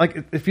 I don't want like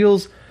it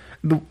feels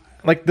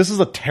like this is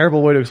a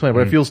terrible way to explain it,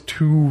 but it feels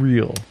too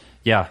real.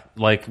 Yeah,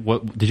 like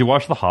what? Did you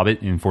watch The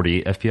Hobbit in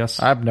 48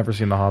 FPS? I've never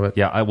seen The Hobbit.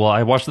 Yeah, I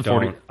watched the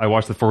Don't. I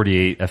watched the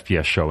 48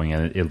 FPS showing,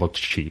 and it looked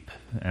cheap.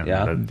 And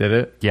Yeah? Did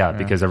it? yeah,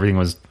 because everything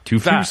was too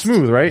fast,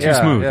 smooth, right? Too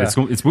Yeah, smooth. yeah. It's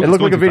It going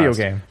looked like a too video fast.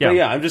 game. Yeah, But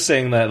yeah, I'm just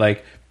saying that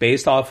like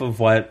based off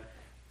of what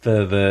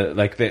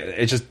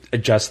it just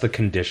adjusts the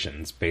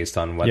conditions based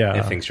on what Yeah.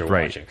 it thinks you're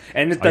Right. watching,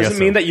 and it I guess doesn't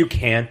mean so. that you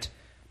can't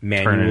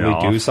manually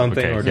off. do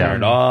something Okay, or yeah. turn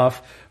it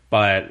off.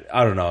 But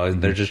I don't know.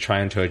 They're just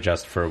trying to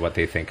adjust for what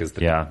they think is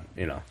the Yeah.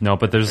 No,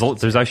 but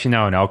there's actually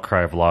now an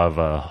outcry of a lot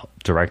of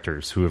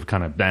directors who have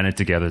kind of banded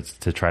together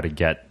to try to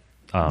get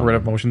Rid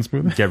of motion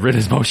smoothing. get rid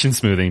of motion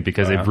smoothing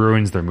because it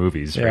ruins their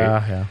movies, right?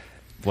 Yeah.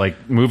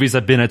 Like movies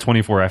have been at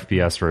 24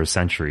 FPS for a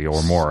century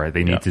or more.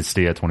 They need to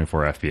stay at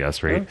 24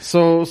 FPS, right?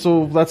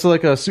 So that's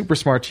like a super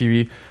smart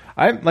TV.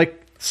 I like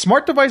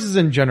smart devices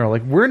in general.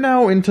 Like we're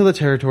now into the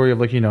territory of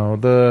like, you know,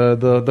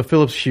 the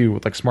Philips Hue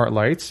with like smart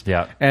lights.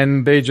 Yeah.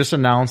 And they just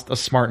announced a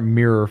smart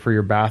mirror for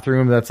your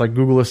bathroom that's like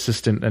Google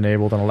Assistant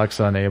enabled and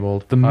Alexa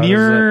enabled. The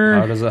mirror,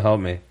 How does it help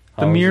me?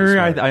 the mirror,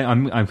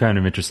 I'm kind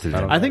of interested in.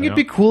 I think it'd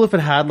be cool if it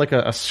had like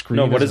a screen.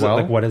 No, what as is well.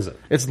 it? Like, what is it?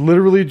 It's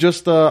literally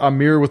just a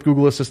mirror with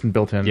Google Assistant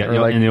built in. Yeah, or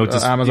like and it'll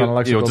just Amazon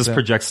Alexa. It'll built just in.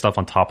 project stuff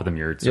on top of the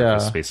mirrored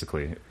surface,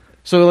 basically.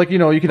 So like, you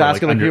know, you could ask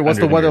like it like, under- hey, what's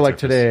the under the weather mirrored like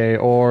surface. today,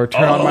 or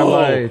turn on my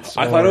lights.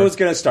 I thought it or- was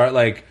gonna start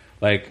like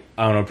I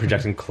don't know,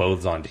 projecting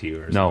clothes onto you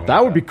or something. No, like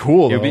That would be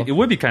cool. Though. It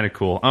would be kind of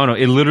cool. I don't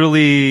know. It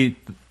literally,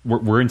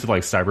 we're into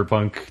like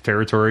cyberpunk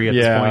territory at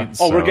this point.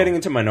 Oh, we're so- getting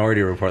into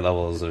Minority Report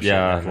levels of shit.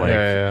 Yeah, man.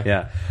 like-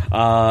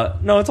 yeah.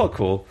 No, it's all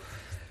cool.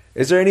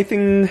 Is there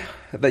anything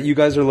that you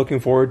guys are looking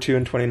forward to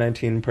in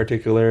 2019 in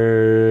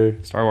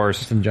particular? Star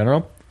Wars. in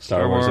general.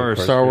 Star Wars, of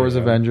course, Star Wars,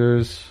 yeah.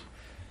 Avengers.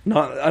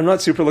 I'm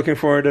not super looking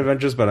forward to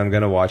Avengers, but I'm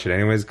gonna watch it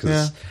anyways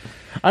because Yeah.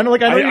 I know you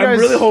guys. I'm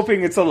really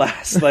hoping it's the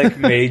last like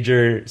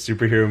major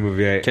superhero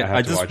movie I have to I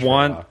watch just for a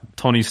want while.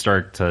 Tony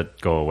Stark to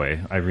go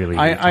away. I really. need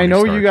I Tony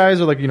know Stark. you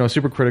guys are like, you know,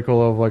 super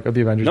critical of like of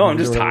the Avengers. No, I'm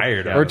movies just or whatever.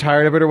 tired of Or it.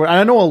 tired of it, or what. And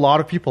I know a lot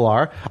of people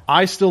are.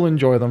 I still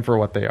enjoy them for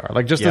what they are.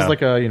 Like just Yeah. as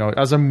like a, you know,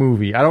 as a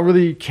movie. I don't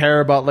really care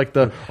about like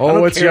the I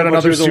don't it's care yet about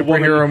another you as a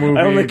woman. superhero movie.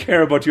 I don't really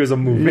care about you as a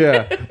movie.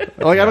 Yeah,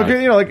 like I don't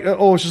care. You know, like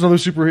it's just another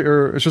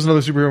superhero. It's just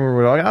another superhero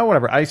movie. Like,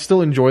 whatever. I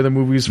still enjoy the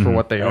movies for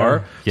what they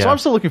are. Yeah. So I'm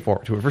still looking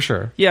forward to it for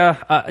sure. Yeah,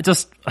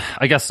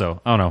 I guess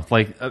so. I don't know.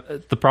 Like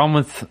the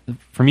problem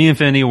for me,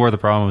 Infinity War, the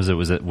problem was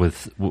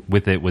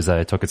that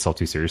it took itself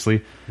too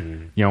seriously.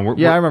 You know,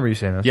 I remember you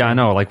saying this. Yeah, I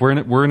know. Like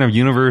we're in a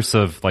universe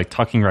of like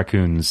talking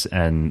raccoons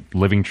and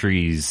living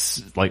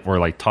trees, like or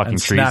like talking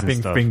and trees snapping and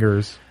stuff.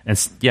 fingers. And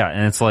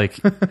and it's like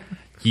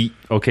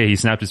he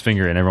snapped his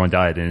finger and everyone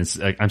died, and it's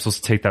like I'm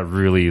supposed to take that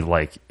really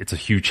like it's a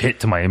huge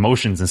hit to my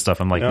emotions and stuff.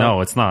 I'm like,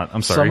 no, it's not.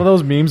 I'm sorry. Some of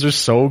those memes are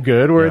so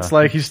good where Yeah. it's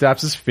like he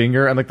snaps his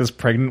finger and like this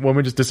pregnant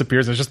woman just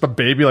disappears and it's just the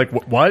baby like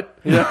what?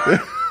 Yeah.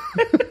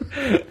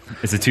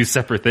 Is it two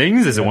separate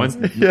things? Is it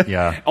one?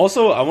 Yeah.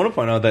 Also, I want to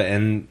point out that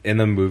in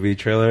the movie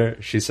trailer,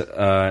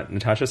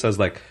 Natasha says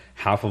like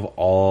half of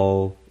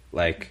all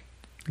like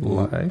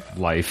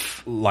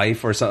Life.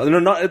 Life. or something. No,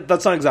 not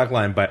that's not exact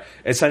line, but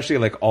essentially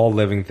like all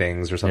living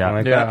things or something Yeah.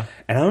 like Yeah. that.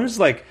 And I'm just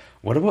like,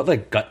 what about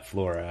like gut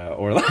flora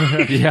or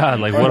like Yeah.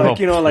 Like or what like about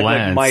you know like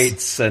plants?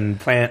 mites and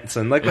plants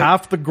and like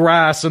Half the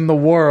grass in the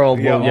world.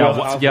 Yeah, will-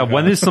 well, will- Yeah,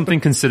 when is something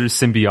considered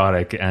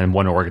symbiotic and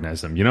one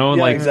organism? You know,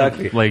 Yeah, like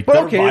exactly. Like, But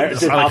But okay,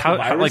 did half the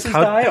viruses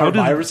die? Are do-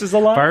 viruses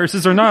alive?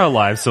 Viruses are not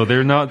alive, so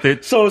they're not.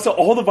 So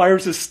all the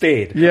viruses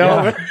stayed.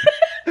 Yeah.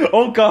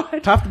 Oh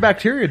god. Half the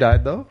bacteria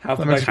died though. Half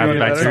the That makes bacteria me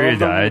Half feel better. bacteria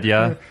died.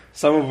 Yeah.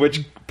 Some of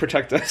which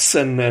protect us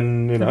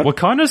and you know.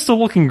 Wakanda's still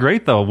looking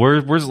great though.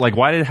 Where's like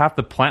why did half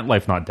the plant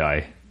life not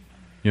die?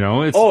 You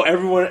know, it's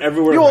Everywhere.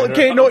 Yo,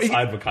 okay, no,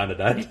 outside Wakanda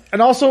died.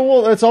 And also,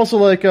 well, it's also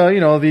like you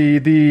know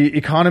the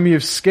economy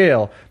of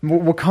scale.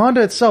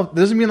 Wakanda itself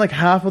doesn't mean like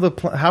half of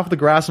the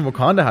grass in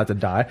Wakanda had to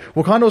die.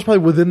 Wakanda was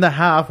probably within the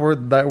half where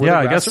that. Where Yeah, the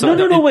I grass guess so.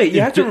 No, wait.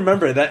 You it- have to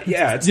remember that.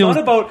 Yeah, it's you not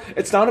know- about.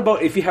 It's not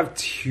about if you have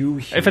two.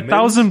 Humans. if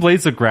 1,000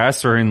 blades of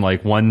grass are in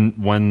like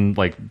one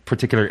like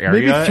particular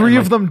area, Maybe 3 and,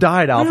 of them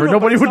died, Alfred.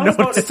 Nobody but would it's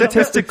not know. about- it's not-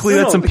 Statistically, no,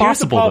 that's but here's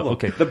the impossible, but problem.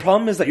 okay. The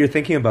problem is that you're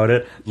thinking about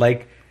it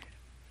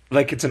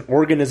like it's an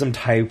organism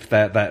type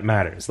that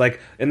matters. Like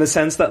in the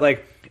sense that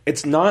like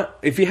it's not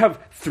if you have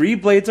 3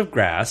 blades of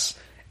grass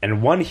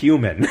and 1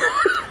 human,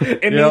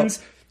 it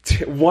means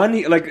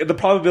one like the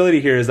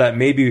probability here is that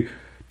maybe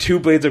 2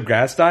 blades of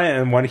grass die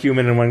and 1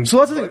 human and 1. So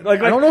that's the thing. I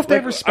don't know if they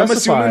ever I'm specify.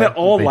 assuming that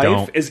all They life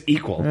don't. is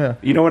equal. Yeah.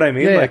 You know what I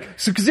mean? Yeah, Like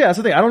so because that's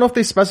the thing. I don't know if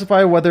they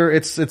specify whether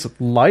it's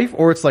life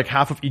or it's like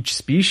half of each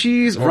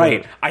species. Or,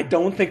 right. I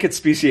don't think it's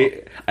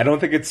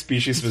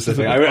species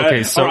specific.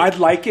 Okay, so- or I'd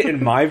like it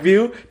in my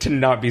view to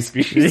not be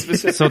species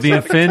specific. So the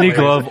Infinity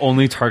Glove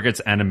only targets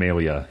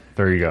Animalia.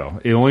 There you go.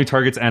 It only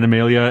targets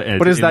Animalia, and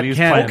But is it that leaves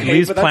canon? It Okay,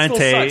 leaves but that still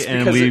Plantae, sucks and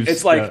it because leaves.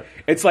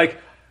 it's like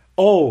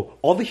oh,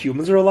 all the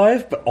humans are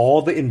alive, but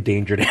all the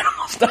endangered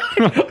animals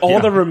died. All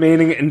the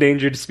remaining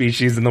endangered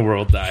species in the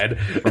world died.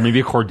 or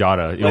maybe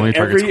Chordata. It only Like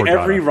targets Chordata.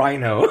 every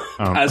rhino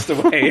passed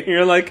away.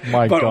 You're like,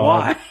 My but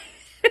God.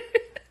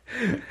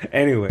 why?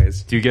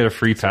 Anyways, Do you get a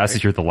free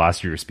passage with the last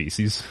of your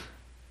species?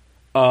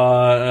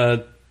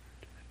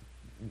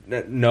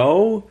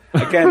 no.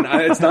 Again,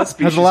 it's not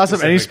species. Has the last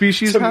of any specific.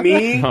 species To had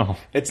me, No.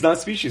 it's not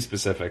species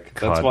specific.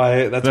 That's God.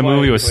 why. That's that why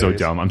movie it was so plays.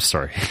 dumb. I'm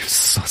sorry. It was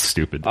so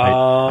stupid.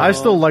 I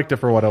still liked it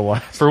for what it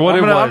was. For what I'm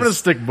it gonna, was. I'm gonna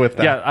stick with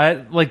that. Yeah, I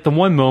like the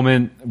one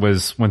moment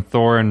was when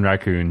Thor and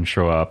Raccoon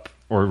show up,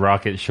 or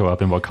Rocket show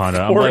up in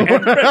Wakanda. I'm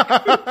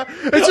like,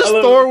 It's just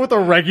Thor with a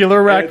regular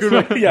It's raccoon.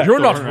 like- yeah, You're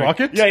Thor not and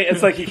Rocket. Yeah,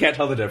 it's like he can't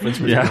tell the difference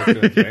between Yeah.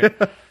 the two,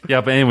 right? yeah,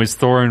 but anyways,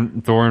 Thor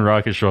and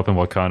Rocket show up in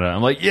Wakanda.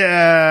 I'm like,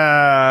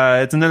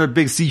 yeah, it's another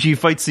big CG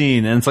fight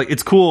scene, and it's like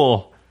it's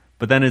cool,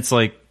 but then it's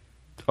like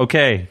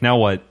okay, now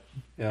what?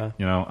 Yeah.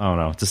 You know, I don't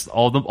know. Just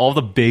all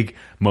the big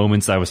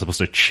moments I was supposed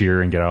to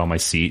cheer and get out of my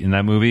seat in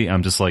that movie.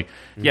 I'm just like,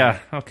 yeah,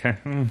 okay.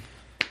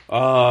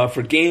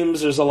 For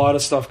games, there's a lot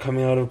of stuff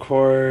coming out, of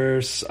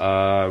course. We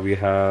I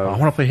have...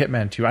 want to play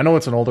Hitman 2. I know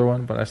it's an older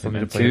one, but I still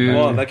need to play 2. Hitman 2.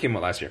 Well, that came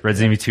out last year.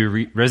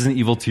 Resident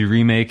Evil 2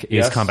 remake,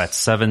 Yes. Ace Combat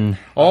 7,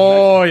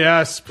 Oh,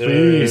 yes,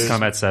 please. Ace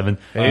Combat 7.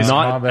 Ace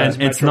Combat.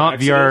 And it's Metro not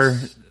VR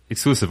Exodus.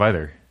 exclusive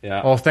either.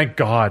 Yeah. Oh, thank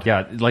God.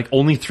 Yeah, like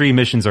only 3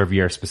 missions are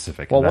VR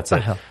specific. Well, and what that's the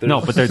it. hell?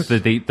 No, but they're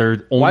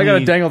only. Why I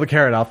gotta dangle the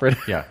carrot, Alfred?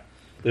 Yeah,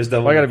 There's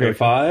Devil Why May gotta be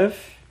Cry okay?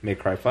 5. May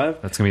Cry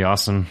 5. that's gonna be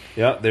awesome.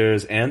 Yeah,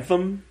 there's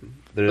Anthem.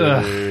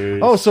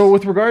 There's... Oh, so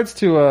with regards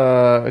to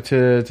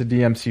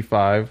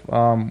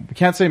DMC5, we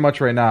can't say much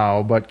right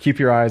now, but keep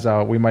your eyes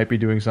out. We might be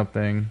doing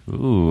something.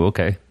 Ooh,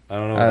 okay. I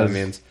don't know what As- that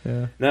means.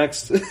 Yeah.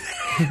 Next.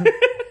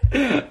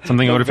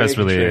 Something No Odafest big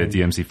related.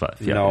 train.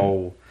 DMC5. Yeah.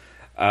 No.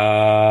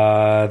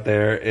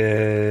 There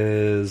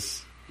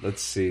is...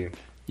 Let's see.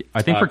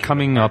 I think we're Kingdom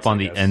coming Hearts, up on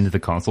I the guess. end of the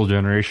console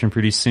generation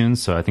pretty soon,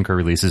 so I think our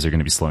releases are going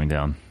to be slowing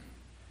down.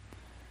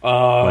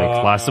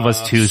 Like Last of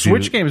Us 2.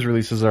 Switch games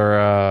releases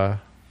are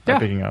Yeah.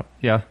 picking up.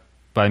 Yeah.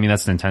 But I mean,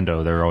 that's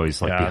Nintendo. They're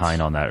always like Yeah,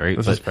 behind on that, right?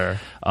 This but, is fair.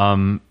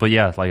 But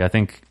yeah, like I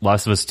think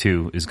Last of Us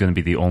 2 is going to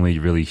be the only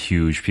really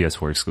huge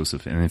PS4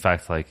 exclusive. And in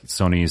fact, like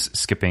Sony's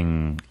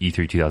skipping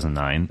E3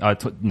 2009.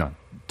 No,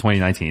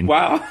 2019.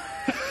 Wow.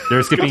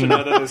 They're skipping.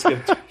 Now that it's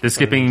skipped. They're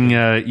skipping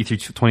E3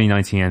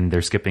 2019, and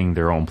they're skipping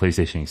their own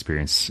PlayStation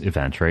Experience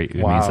event, right?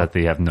 It Wow. means that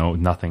they have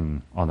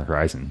nothing on the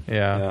horizon.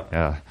 Yeah. Yeah.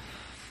 Yeah.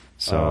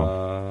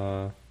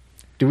 So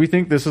Do we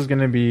think this is going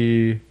to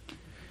be?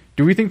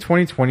 Do we think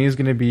 2020 is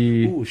going to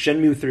be Ooh,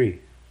 Shenmue 3.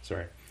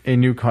 Sorry. a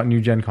new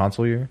gen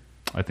console year?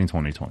 I think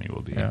 2020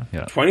 will be. Yeah.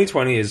 Yeah.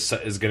 2020 is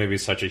going to be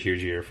such a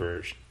huge year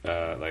for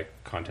like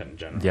content in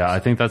general. Yeah, I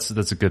think that's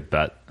a good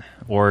bet.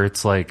 Or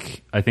it's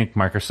like I think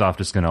Microsoft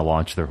is going to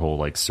launch their whole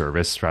like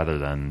service rather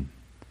than,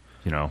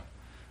 you know,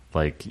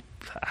 like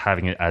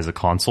having it as a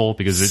console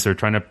because they're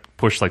trying to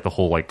push like the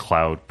whole like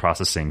cloud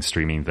processing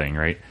streaming thing,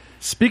 right?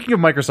 Speaking of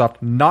Microsoft,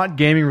 not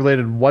gaming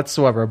related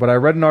whatsoever, but I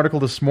read an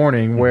article this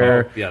morning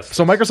where yes.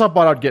 so Microsoft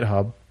bought out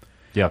GitHub,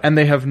 Yeah. and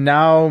they have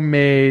now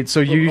made so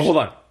you Hold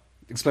on.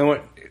 Explain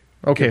what.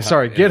 okay GitHub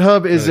sorry is.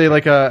 GitHub is Really a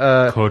like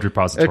a code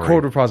repository.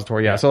 code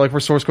repository, yeah. So like for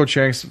source code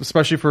sharing,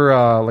 especially for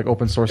like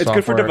open source It's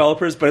software. good for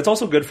developers, but it's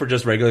also good for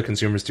just regular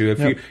consumers too.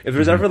 If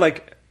there's ever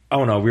like I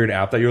don't know, a weird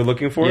app that you're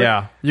looking for,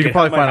 Yeah. You can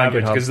probably find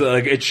it on GitHub. because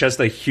like it's just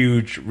a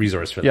huge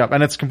resource for them. Yeah,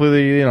 and it's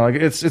completely like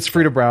it's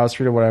free to browse,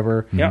 free to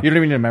whatever. Yeah. You don't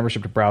even need a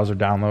membership to browse or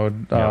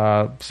download. So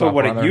what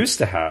software on it there. used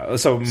to have,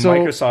 so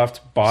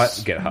Microsoft bought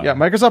GitHub. Yeah,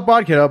 Microsoft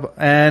bought GitHub,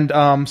 and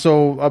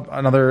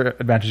another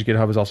advantage of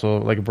GitHub is also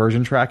like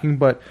version tracking.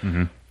 But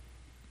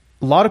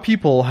a lot of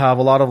people have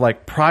a lot of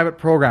like private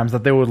programs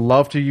that they would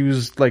love to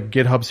use, like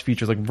GitHub's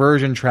features, like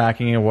version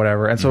tracking and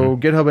whatever. And so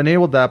GitHub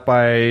enabled that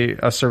by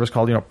a service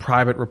called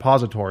private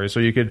repository. So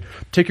you could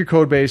take your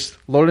code base,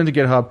 load it into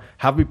GitHub,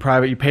 have it be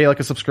private. You pay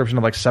like a subscription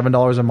of like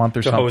 $7 a month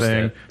or To host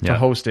something it. to Yeah.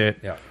 host it.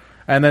 Yeah.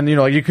 And then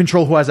you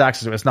control who has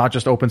access to it. It's not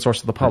just open source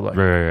to the public.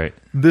 Right.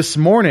 This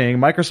morning,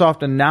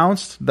 Microsoft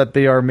announced that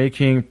they are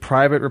making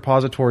private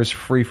repositories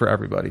free for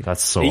everybody.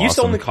 That's so It used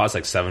to awesome. only cost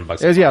like $7.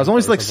 It was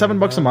only like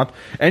 $7 a month.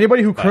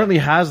 Anybody who currently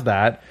has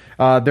that,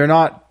 they're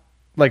not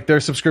like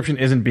their subscription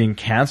isn't being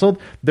canceled.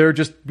 They're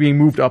just being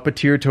moved up a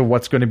tier to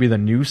what's going to be the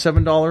new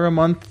 $7 a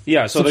month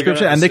Yeah, so they're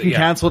subscription, gonna- and they can yeah.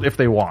 cancel it if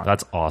they want.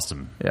 That's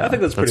awesome. Yeah. I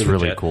think that's That's pretty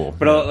really legit. cool.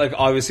 But Yeah. like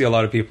obviously, a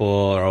lot of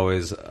people are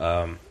always,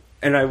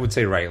 and I would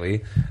say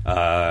rightly,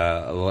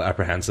 a little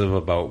apprehensive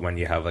about when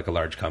you have like a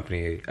large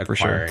company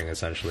acquiring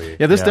essentially.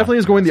 Yeah, this Yeah. definitely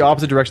is going the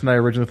opposite direction that I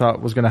originally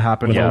thought was going to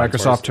happen when Yeah.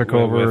 Microsoft took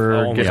With over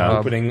almost GitHub.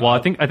 opening Well,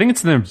 up- I think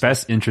it's in their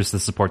best interest to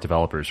support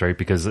developers, right?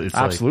 Because it's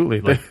Absolutely.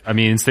 Like, I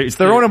mean, it's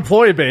Their own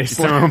employee base. It's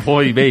their own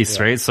employee base,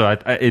 right? So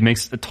it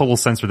makes a total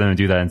sense for them to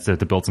do that and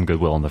to build some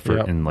goodwill in the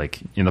Yep.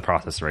 in the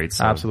process, right?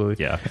 So,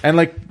 Absolutely. yeah. And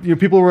like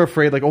people were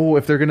afraid like, oh,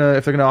 if they're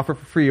gonna offer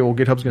for free, well,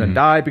 GitHub's Mm-hmm. gonna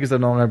die because they're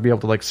not gonna be able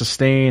to like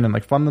sustain and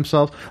like fund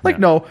themselves. Like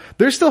no,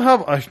 they still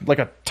have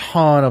a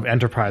ton of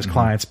enterprise Mm-hmm.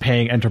 clients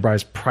paying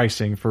enterprise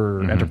pricing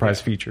for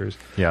enterprise features.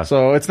 Yeah.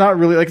 So it's not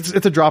really like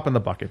it's a drop in the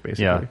bucket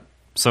basically. Yeah.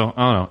 So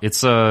I don't know.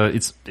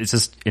 It's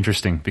just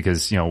interesting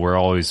because we're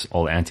always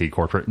all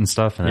anti-corporate and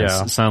stuff, and then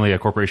Yeah. suddenly a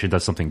corporation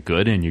does something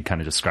good, and you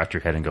kind of just scratch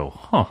your head and go,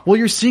 "Huh." Well,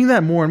 you're seeing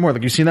that more and more.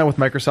 Like you're seeing that with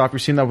Microsoft. You're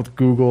seeing that with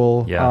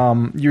Google. Yeah.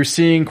 You're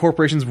seeing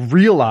corporations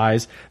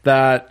realize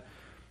that.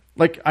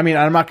 Like, I mean,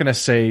 I'm not going to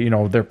say,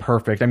 they're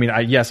perfect. I mean,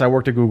 I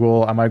worked at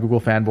Google. I'm a Google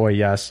fanboy.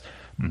 Yes.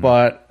 Mm-hmm.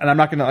 But, and I'm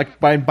not going to like,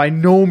 by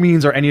no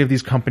means are any of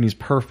these companies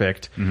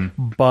perfect,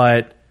 Mm-hmm.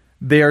 but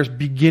they are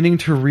beginning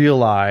to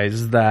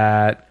realize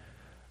that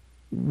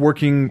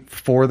working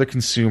for the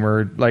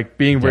consumer, like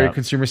being very Yeah.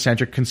 consumer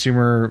centric,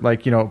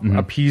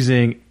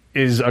 appeasing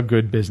is a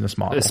good business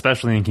model.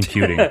 Especially in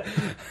computing.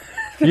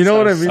 You know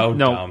what I mean? So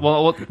No, dumb.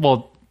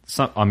 well,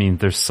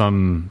 there's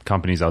some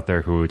companies out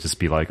there who would just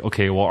be like,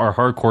 okay, well, our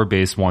hardcore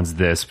base wants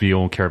this. We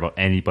don't care about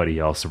anybody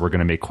else. So we're going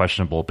to make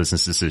questionable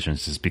business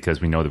decisions just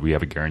because we know that we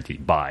have a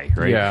guaranteed buy,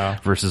 right? Yeah.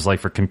 Versus like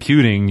for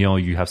computing,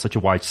 you have such a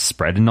wide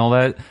spread and all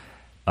that.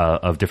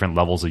 Of different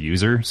levels of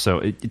user, so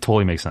it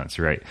totally makes sense,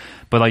 right?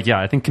 But like, yeah,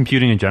 I think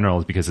computing in general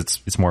is because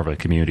it's more of a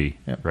community,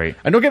 right?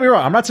 And don't get me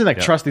wrong, I'm not saying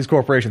trust these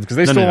corporations because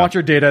they still no. want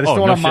your data, they still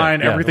want to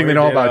mine everything they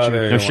know about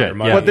you. No shit.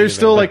 Yeah. But they're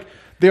still like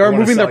they are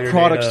moving their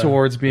products data.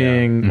 towards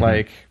being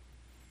like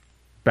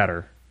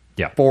better.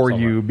 Yeah, for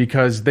you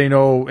because they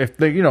know if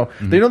they they know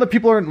that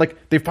people aren't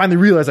like they finally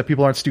realize that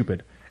people aren't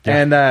stupid.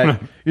 Yeah. And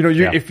that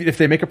if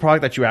they make a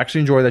product that you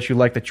actually enjoy, that you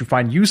like, that you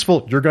find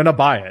useful, you're gonna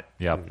buy it.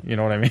 Yeah, you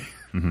know what I mean.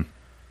 Mm-hmm.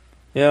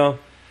 Yeah.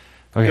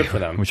 Okay, good for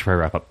them. We should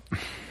probably wrap up.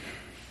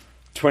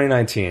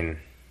 2019.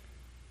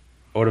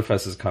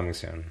 Odafest is coming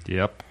soon.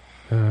 Yep.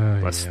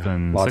 Less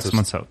than 6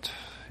 months out.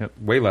 Yep.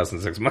 Way less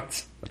than 6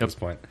 months at this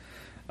point.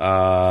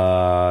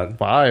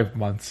 5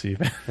 months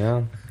even.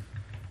 Yeah.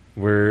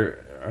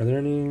 Are there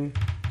any...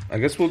 I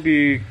guess we'll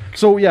be...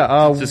 So,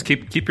 yeah. Just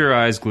keep your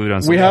eyes glued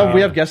on something.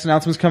 We have guest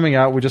announcements coming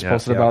out. We just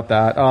posted about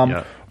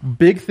that.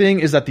 Big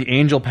thing is that the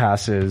Angel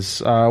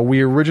Passes,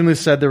 we originally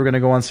said they were going to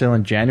go on sale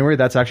in January.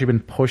 That's actually been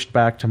pushed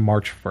back to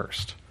March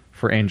 1st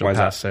for Angel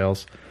Pass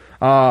sales.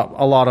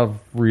 A lot of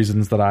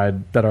reasons that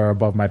are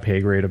above my pay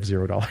grade of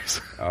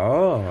 $0.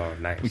 Oh,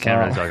 nice. We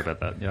can't really talk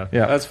about that.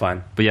 Yeah, that's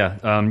fine. But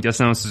yeah,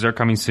 guest announcements are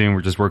coming soon. We're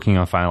just working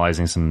on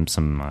finalizing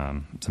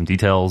some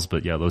details.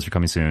 But yeah, those are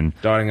coming soon.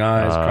 Dotting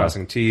I's,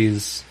 crossing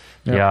T's.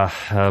 Yeah,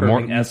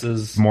 more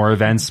S's. More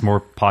events, more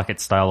pocket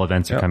style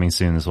events are coming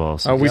soon as well.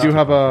 So we do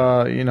have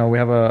I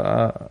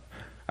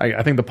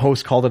think the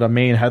Post called it a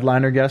main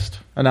headliner guest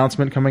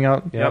announcement coming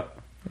out. Yep,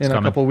 in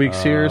a couple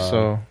weeks here.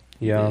 So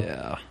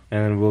yeah,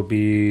 and we'll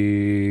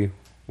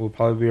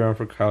probably be around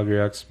for Calgary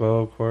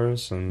Expo, of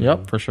course,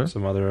 and for sure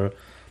some other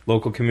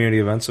local community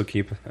events. So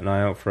keep an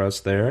eye out for us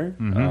there.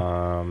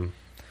 Mm-hmm.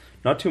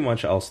 Not too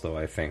much else though,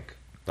 I think.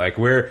 Like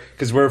we're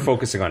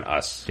focusing on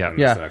us. Yeah.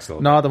 No,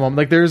 at the moment,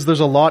 like there's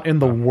a lot in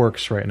the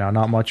works right now.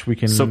 Not much we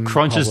can. So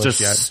Crunch has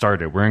just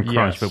started. We're in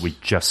Crunch, Yes. but we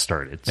just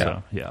started.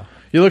 So yeah,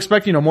 you'll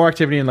expect more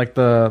activity in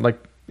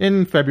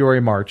in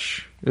February,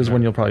 March is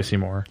when you'll probably see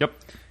more. Yep,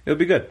 it'll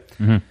be good.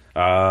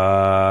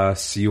 Mm-hmm.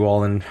 See you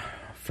all in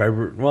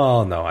February.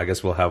 Well, no, I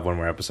guess we'll have one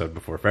more episode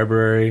before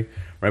February,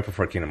 right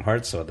before Kingdom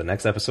Hearts. So the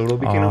next episode will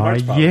be Kingdom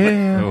Hearts. Probably.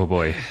 Yeah. Oh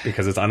boy,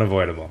 because it's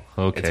unavoidable.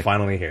 Okay, it's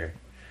finally here.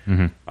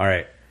 Mm-hmm. All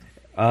right.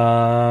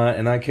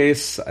 In that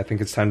case, I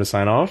think it's time to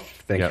sign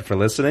off. Thank you for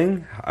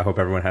listening. I hope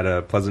everyone had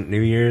a pleasant New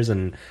Year's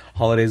and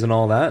holidays and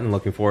all that, and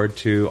looking forward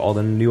to all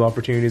the new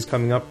opportunities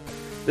coming up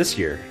this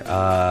year.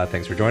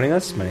 Thanks for joining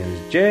us. My name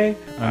is Jay.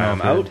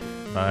 I'm out.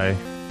 Bye.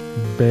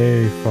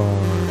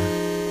 Bayfar.